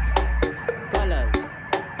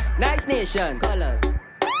 nice nation, color.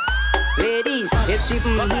 Ladies, if she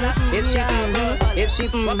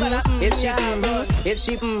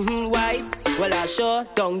white, well I sure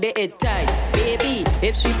don't they it tight. Baby,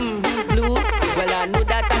 if she blue, well I know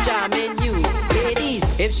that I jamming you. Ladies,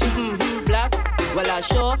 if she black, well I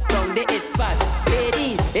sure don't they it fat.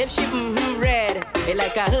 Ladies, if she red, it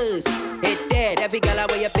like a hearse, it dead. Every girl I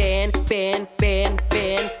wear your pen.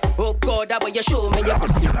 Oh God, I wear your show me your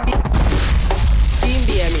Team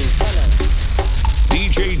BME, color.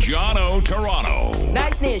 DJ Jono Toronto.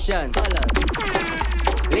 Nice nation, color.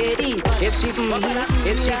 Ladies, if she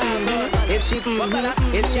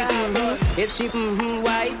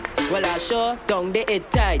white, well I sure don't they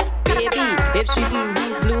it tight. Baby, if she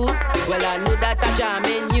blue, well I know that I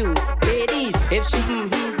jamming you. Ladies, if she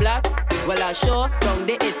black, well I sure don't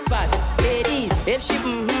they it fat. Ladies, if she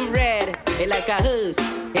red, it like a hearse,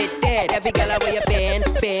 it dead. Every girl I wear your pen.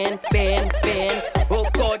 Oh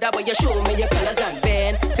God, I wear your show me your colors and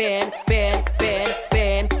pen.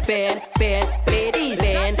 Ladies,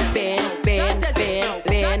 pen,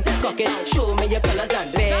 cock it, show me your colors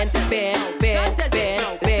and pen.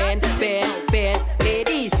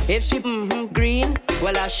 Ladies, if she green,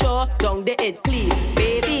 well I sure don't they it clean.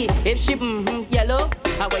 Baby, if she yellow,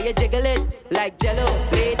 how will you jiggle it like jello?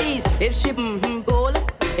 Ladies, if she gold,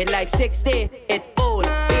 it like 60, it old.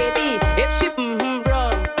 Baby, if she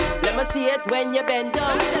brown, let me see it when you bend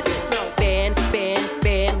down.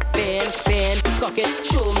 Pen, cock it,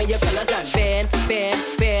 show me your colors and pen,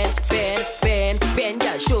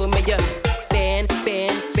 yeah, show me your pen,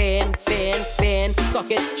 cock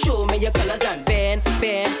it, show me your colors and pen.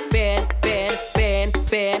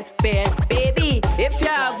 Baby, if you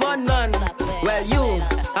have one man, well you,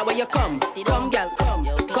 how will you come gal, come.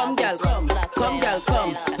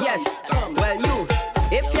 Yes, well you,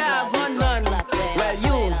 if you have one man, well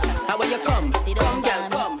you, how will you come gal,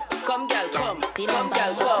 come. She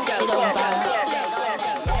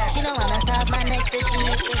don't wanna serve my next to she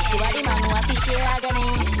want the man who have to share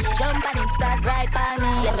agony. Jump and it start right by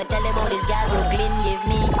me. Let me tell you about this girl Brooklyn give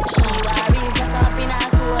me. She worries us up in her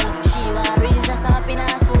soul. She worries us up in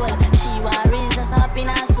her soul. She worries us up in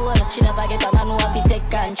her soul. She never get a man who have to take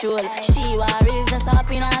control. She worries us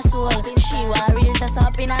up in her soul. She worries us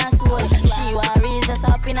up in her soul. She worries us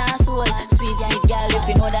up in her soul. Sweet girl, if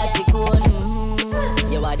you know that's it cool.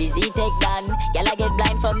 You are the Z-Tech Dan. Girl I get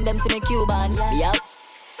blind from them see me Cuban. Yup.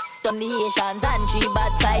 On the Haitians and 3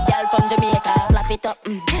 bad side girl from Jamaica. Slap it up,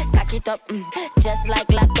 cock it up, just like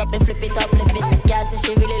laptop and flip it. Girl say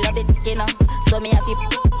she really love it, you know. So me have to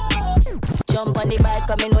jump on the bike,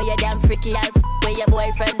 cause me know you damn freaky. I'll where your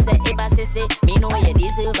boyfriend say, if I say, me know you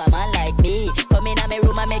deserve a man like me. Come in my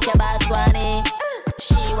room and make your boss swanny.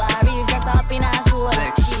 She worries us up in her soul.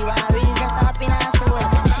 She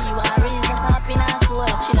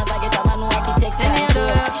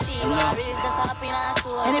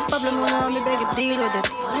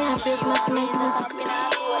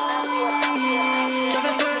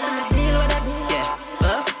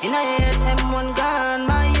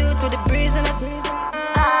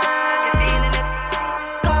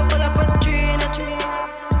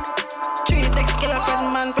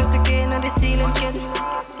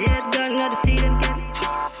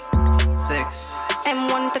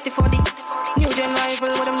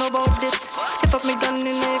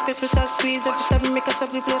breeze. Every time me make a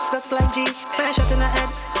stop, me place black like G's. Fire shot in the head,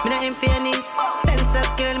 me not aim for your knees. Senseless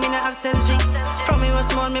girl, me not have sense G. From me was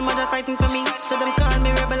small, me mother fighting for me. So them call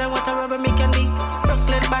me rebel and what a rubber me can be.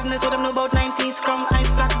 Brooklyn badness, what them know about 90s. Crown, ice,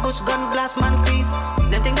 flat, bush, gun, blast, man, freeze.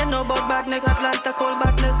 Them think they know about badness, Atlanta, cold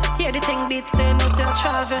badness. Hear the thing beat, say no, say I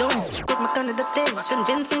travel. Don't put my gun in the thing. Twin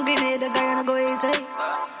Vincent Grenade, the guy and I go easy.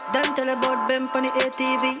 Don't tell about them on the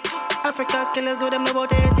ATV. Africa killers, what them know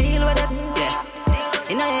about it. Deal with it, yeah.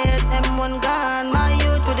 In a head, M1 gone. My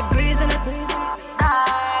youth with the breeze in it.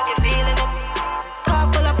 Ah, you feeling it.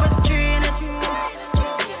 Couple up a tree in it.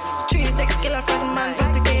 3-6 killer for the man,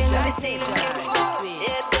 plus again, and the same.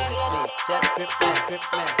 Just grip man, grip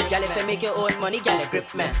man. Girl, if you make your own money, girl,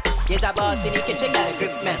 grip man. Yes, a boss in the kitchen, girl,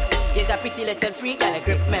 grip man. Yes, a pretty little freak, girl,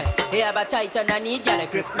 grip man. You have a tight on a knee, girl,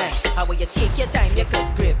 grip man. How will you take your time, you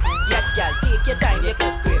could grip. Yes, girl, take your time, you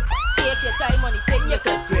could grip. Take your time, money, take you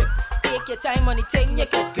could grip. Take your time, money, take you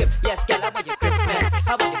could grip. Yes, girl, how will you grip man?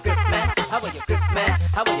 How will you grip man? How will you grip man?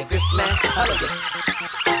 How will you grip man? How will you?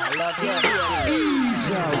 I love you.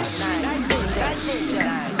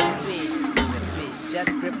 Sweet,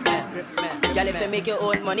 just grip man, grip man. Girl, if you make your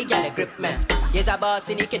own money, girl, grip man. Yes, a boss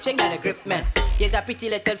in the kitchen, girl, grip man. Yes, a pretty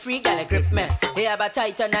little freak, girl, grip man. You have a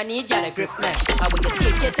tight on a knee, girl, grip man. How will you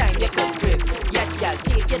take your time, you could grip. Yes, girl,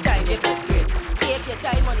 take your time, you could grip. Take your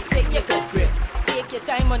time, money, take you could grip. Take your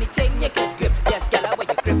time, money, take you could grip. Yes, girl, how will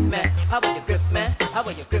you grip man? How will you grip man? How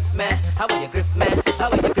will you grip man? How will you grip man? How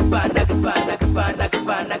will you grip on, grip on, grip on, grip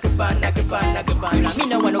on, grip on, grip on, grip on. Me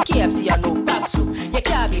no want no KFC and no pack soup. You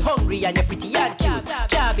can't be hungry and you're pretty and cute.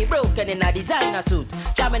 Can't be broken in a designer suit.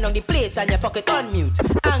 Jamming on the place and your pocket on mute.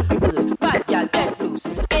 Angry birds, bad girl, dead loose.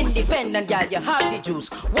 Independent girl, you have the juice.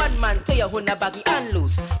 One man tell you who na baggy and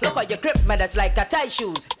loose. Look how you grip man, that's like a tie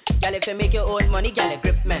shoes. Girl, if you make your own money, girl,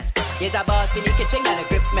 grip man. Here's a boss in the kitchen, girl,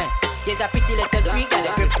 grip man. Here's a pretty little freak,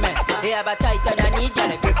 girl, grip man. They have a tight on a knee,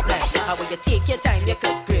 girl, grip man. How will you take your time, you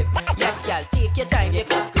could grip. Yes, girl, take your time, you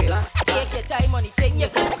could grip. Take your time, money, take you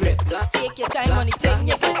could grip. Take your time, money, take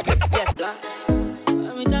you could grip. Yes,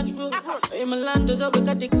 I'm in that room. In my land, there's a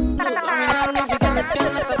wicked dick. I'm in land, if you get the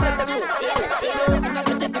skin like a bad road. I'm not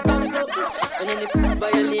gonna take the back road. And then if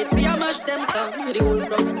violate me, I mash them down. With the old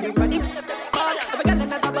road, scream for the ball. If I got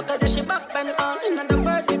another because she back and on. Another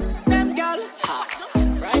bird with them, girl.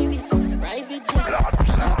 Private,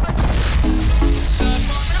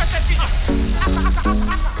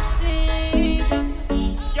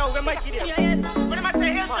 Yo, we might get it. What am I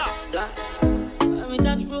saying? I'm in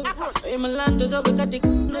that road. In my land, there's a wicked dick.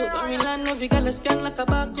 I'm in land, every girl is scan like a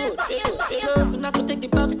barcode. Straight up, and I could take the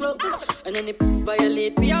back road. And then if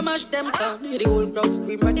violate me, I mash them down. Hear the whole crowd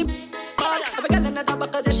scream for the ball. If I got another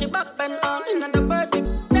because she back and on. Another bird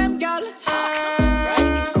with them, girl.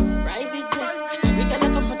 Private jets. Every girl I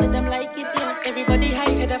come to them like it, yes. Everybody high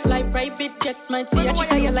head, I fly private jets. Might see a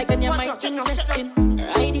chick I like and you might invest in.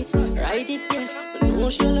 Ride it, yes. But no,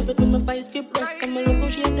 she'll love it when my vice skip breast. I'm a local,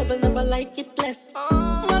 she'll never like it less.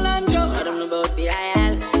 Malandro, I don't know about the IL. I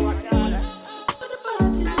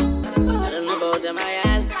don't know about them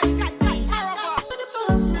IL.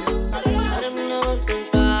 I don't know about them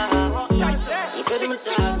far. You better me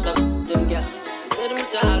talk some them girl. You better me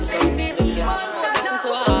talk some them girl. That's so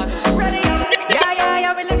hard.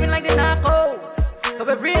 Yeah, we living like the narcos. But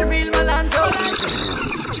we're real Malandro.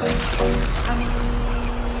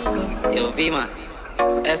 Yo, V-Man,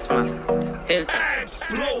 S-Man, Hill.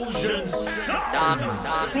 Explosion Dark.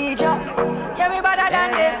 See ya, yeah, we better than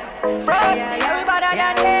them. Frost, yeah, we better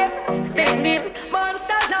than them. Big nip,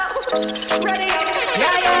 monsters out. Ready up.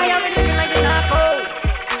 Yeah, we living like the narcos.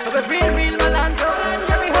 But we're real Malandro.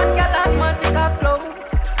 Every hot girl and want to take off clothes.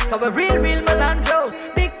 But we're real Malandros.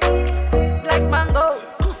 Big like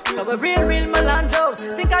mangoes. But we're real Malandros.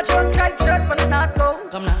 Think I joke, try shirt for the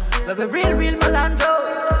narcos. Come now. But we're real Malandros.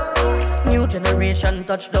 New generation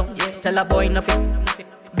touchdown. Tell a boy nothing.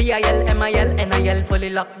 BIL, MIL, NIL fully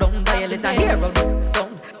locked down. Violate a hero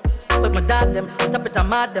song. But my dog them, top it a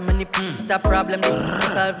mad them. And the problem they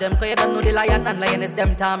solve them. Cause you don't know the lion and lioness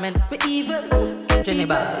them torment. We evil, Jenny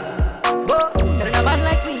bad. Whoa, you're not bad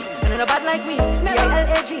like me, you're not bad like me.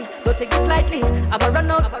 BILAG, don't take this lightly. I'ma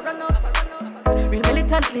run out. Real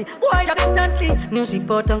militantly, boy, job instantly. News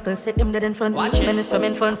report, uncle said them dead in front. Watch it. Menace from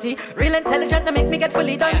infancy. Real intelligent to make me get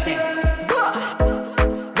fully dancing. Whoa,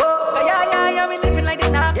 yeah, we living like the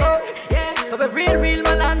narco. Yeah, but we're real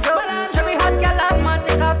Malandro. Every hot girl and man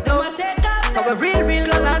take off though. But we're real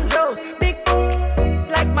Malandros. Big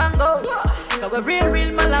like mangoes. But we're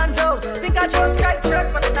real Malandros. Think I just tried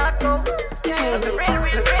shirt for the narco. Yeah, but we're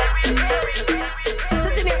real.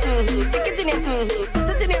 Stick it in it, stick it in it,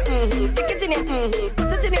 stick it in it, stick it in it,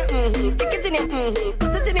 stick it in it, stick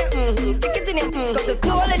it in it, stick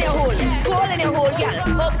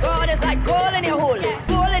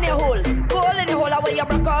you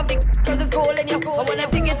broke off the cause it's cold in your cold. I wanna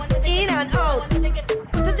dig it in and out. Put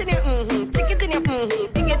it in your stick it in your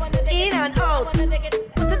dig it in and out. Put it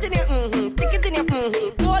in your stick it in your gold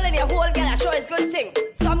in your hole, girl, I show it's good thing.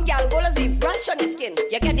 Some girl gold leave rash on the skin.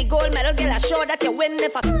 You get the gold medal, girl, I show that you win.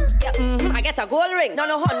 If I get a gold ring. No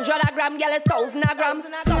 100 gram, girl, it's 1,000 grams.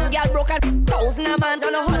 Some girl broke a 1,000 a man.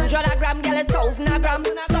 No 100 gram, girl, it's 1,000 grams.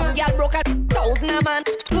 Some girl broke a 1,000 a man.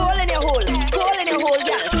 Gold in your hole, girl.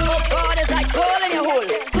 Oh God, it's like gold in your hole,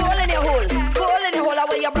 gold in your hole, gold in your hole.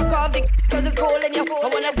 Away you broke off the cause it's gold in your hole. I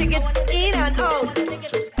wanna dig it in and out.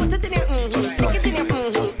 Just put it in your stick it in your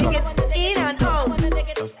dig it in and out.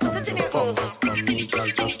 Just put it in your stick it in your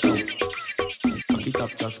just go. Back it up,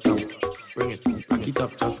 just go. Bring it, back it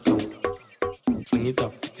up, just go. Fling it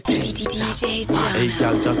up. DJ John. Hey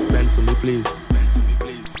girl, just bend for me, please.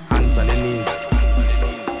 Hands on your knees.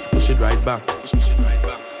 Push it right back.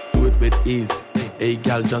 Do it with ease. Hey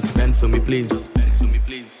girl, just bend for me, please.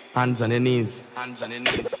 Hands on your knees.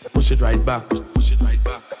 Push it right back.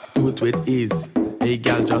 Do it with ease. Hey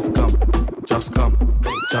girl, just come. Just come.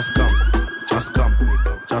 Just come. Just come.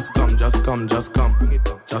 Just come. Just come. Just come.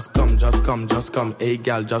 Just come. Just come. Just come. Hey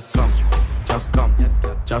girl, just come. Just come.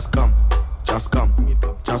 Just come. Just come.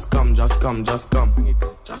 Just come. Just come. Just come.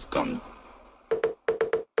 Just come.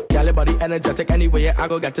 Girl, your body energetic anyway, I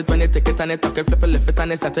go get it when you take it and you tuck it, flip it, lift it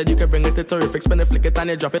and you set it. You can bring it to terrific, spin it, flick it and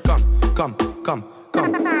you drop it. Come.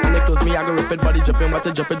 And you close me, I go rip it, body dripping, watch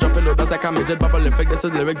it, drop it, low, that's like a midget, bubble-ific. This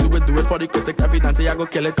is lyric, do it for the critic. Every dance, I go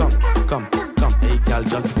kill it. Come. Hey, girl,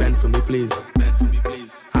 just bend for me, please.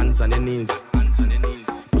 Hands on your knees.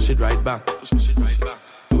 Push it right back.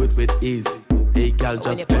 Do it with ease. Hey, girl,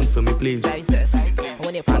 just bend for me, please. Hands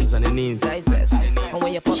on your knees.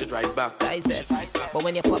 Push it right back. But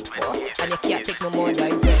when you pop for and you can't take no more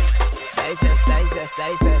digest.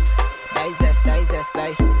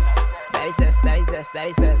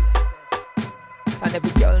 And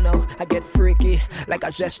every girl know I get freaky, like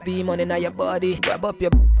a zest demon in your body. Grab up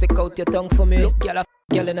your stick out your tongue for me. Look, girl, a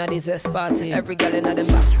girl in the zest party. Every girl in the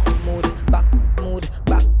back mood,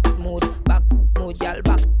 girl,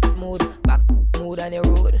 back mood on your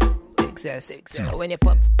road. Excess. When you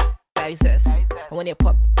pop, digest. When you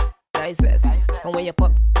pop, digest. And when you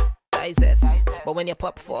pop, digest. But when you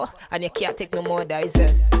pop for and you can't take no more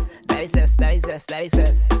digest. Digest.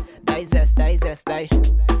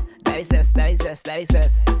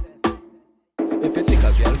 If you think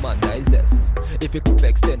a girl, man, digest. If you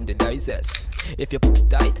extend the digest. If you put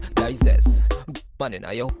tight, digest. Man, in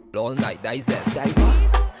your all night, digest. And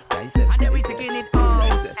then we taking it out.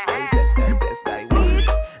 Digest.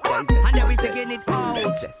 And then we taking it out.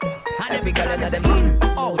 And every girl another in,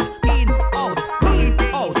 out.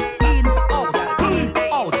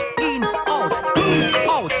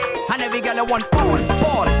 And every girl want all. And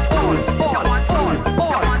every girl want all.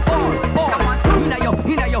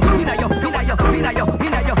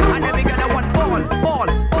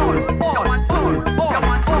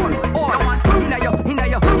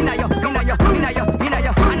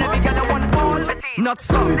 And every girl want all, not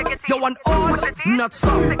some. You want all, not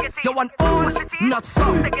some. You want all, not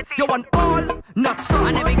some. You want all, not some.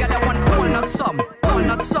 And every girl want all, not some. All,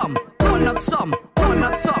 not some. All, not some. All,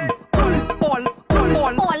 not some. All.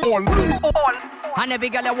 And every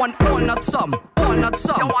girl want all, not some. All, not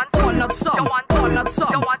some. All, not some. All, not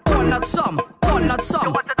some. All, not some. All, not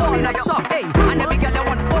some. All, not some. Hey, and every girl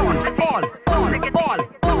want all.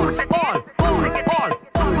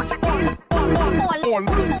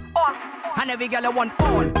 And every girl want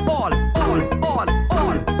all.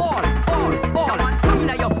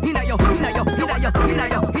 Inna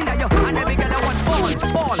yo. And every girl want all.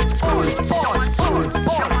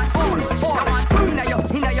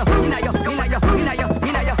 Inna yo.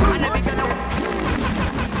 And every girl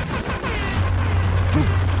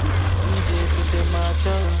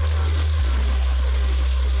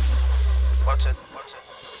Watch it.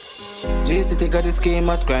 G-City got the scheme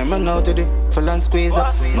out, crime run out to the full and squeeze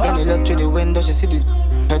up. Granny look through the window, she see the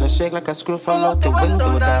head a shake like a screw fall out the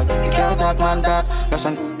window, dog. You can't dog, man, dog. Flash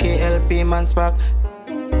and KLP, man, spark.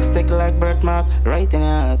 Stick like birthmark, right in your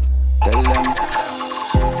heart.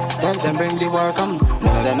 Tell them bring the war come.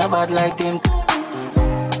 None of them a bad like them.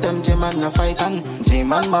 Them G-man no fight and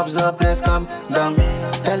G-man mobs no place come down.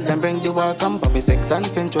 Tell them bring the war come. Poppy 6 and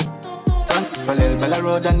Finch with Falel Bella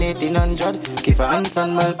Road and 1800. Keep a hands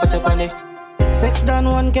and well put up on it. 6 down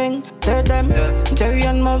 1 gang, third them. Jerry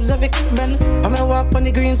and mobs have it ben. I'm a walk on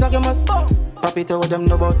the green so you must Poppy told them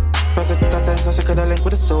no about Profit sense so she could have link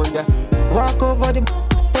with the soldier. Walk over the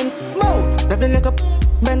Mo, never look up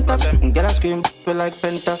bent up. Get a scream feel like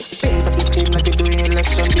penta. Paint up the screen like you doing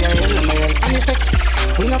election. Be a hell of my head.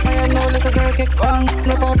 We no fire no little girl kicks on.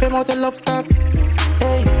 No pop him out the love talk.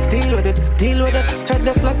 Hey, deal with it. Head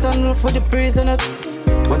the flags on roof with the breeze in it.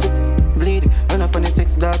 Watch it bleed. Run up on the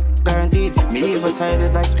 6 dog, guaranteed. Me leave side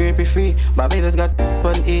is like scrapey free. Barbados got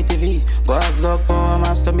on ATV. God's love power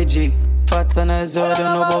master me G. Fats and I don't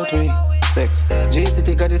know about we. 6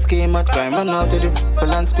 G-City got the scheme at crime. Run out to the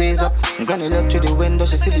full and squeeze up. Granny look through the window,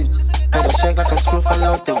 she see the head a shake like a screw fall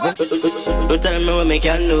out the window. Don't tell me what me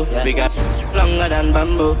can do. We got longer than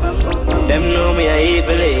bamboo. Them know me a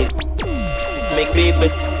evil. Make people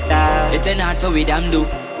die. It's not for we damn do.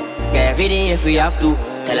 Every day if we have to.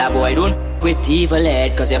 Tell a boy don't with evil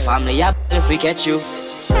head. Cause your family up if we catch you.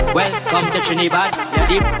 Welcome to Trinidad. Yeah,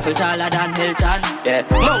 deep feel taller than Hilton. Yeah,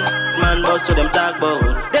 man boss with them talk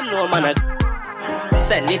about. Them know man a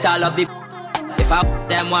send it all up the. If I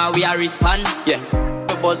them while we are respond. Yeah,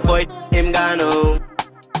 the boss boy him gone home.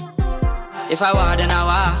 If I want an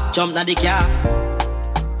hour, jump na the car.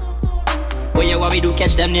 When you what we do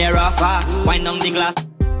catch them near or far. Wind down the glass.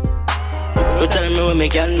 Don't tell me what me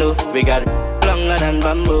can do. We got longer than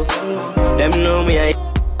bamboo. Them know me a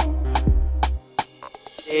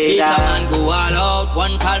Peter man go all out.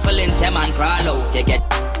 One call for Lindsay man crawl out. You get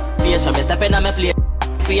face from me stepping on my plate.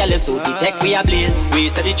 We a live so the tech we a blaze. We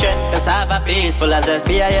set the trend, let's have a base full of zest.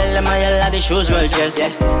 We a yell, my yell, the shoes well dressed.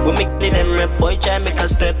 Yeah, we make them rap, boy try make a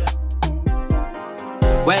step.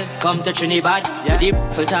 Welcome to Trinidad. Yeah, deep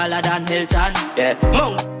feel taller than Hilton. Yeah,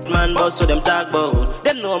 man boss with them talk about.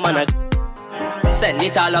 Them know man a send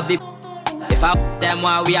it all up the. If I them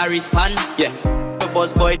while we are respond. Yeah, the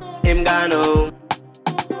boss boy him gone home.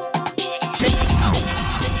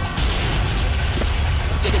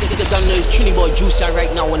 I'm the Trini boy juicer right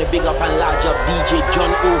now. Wanna big up and large up DJ John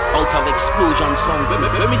O out of Explosion Sound.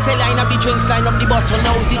 When me say line up the drinks, line up the bottle,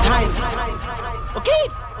 now is the time. Okay.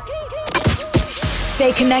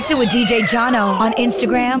 Stay connected with DJ Jono on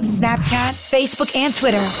Instagram, Snapchat, Facebook, and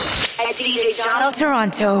Twitter at DJ Jono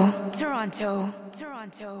Toronto. Toronto.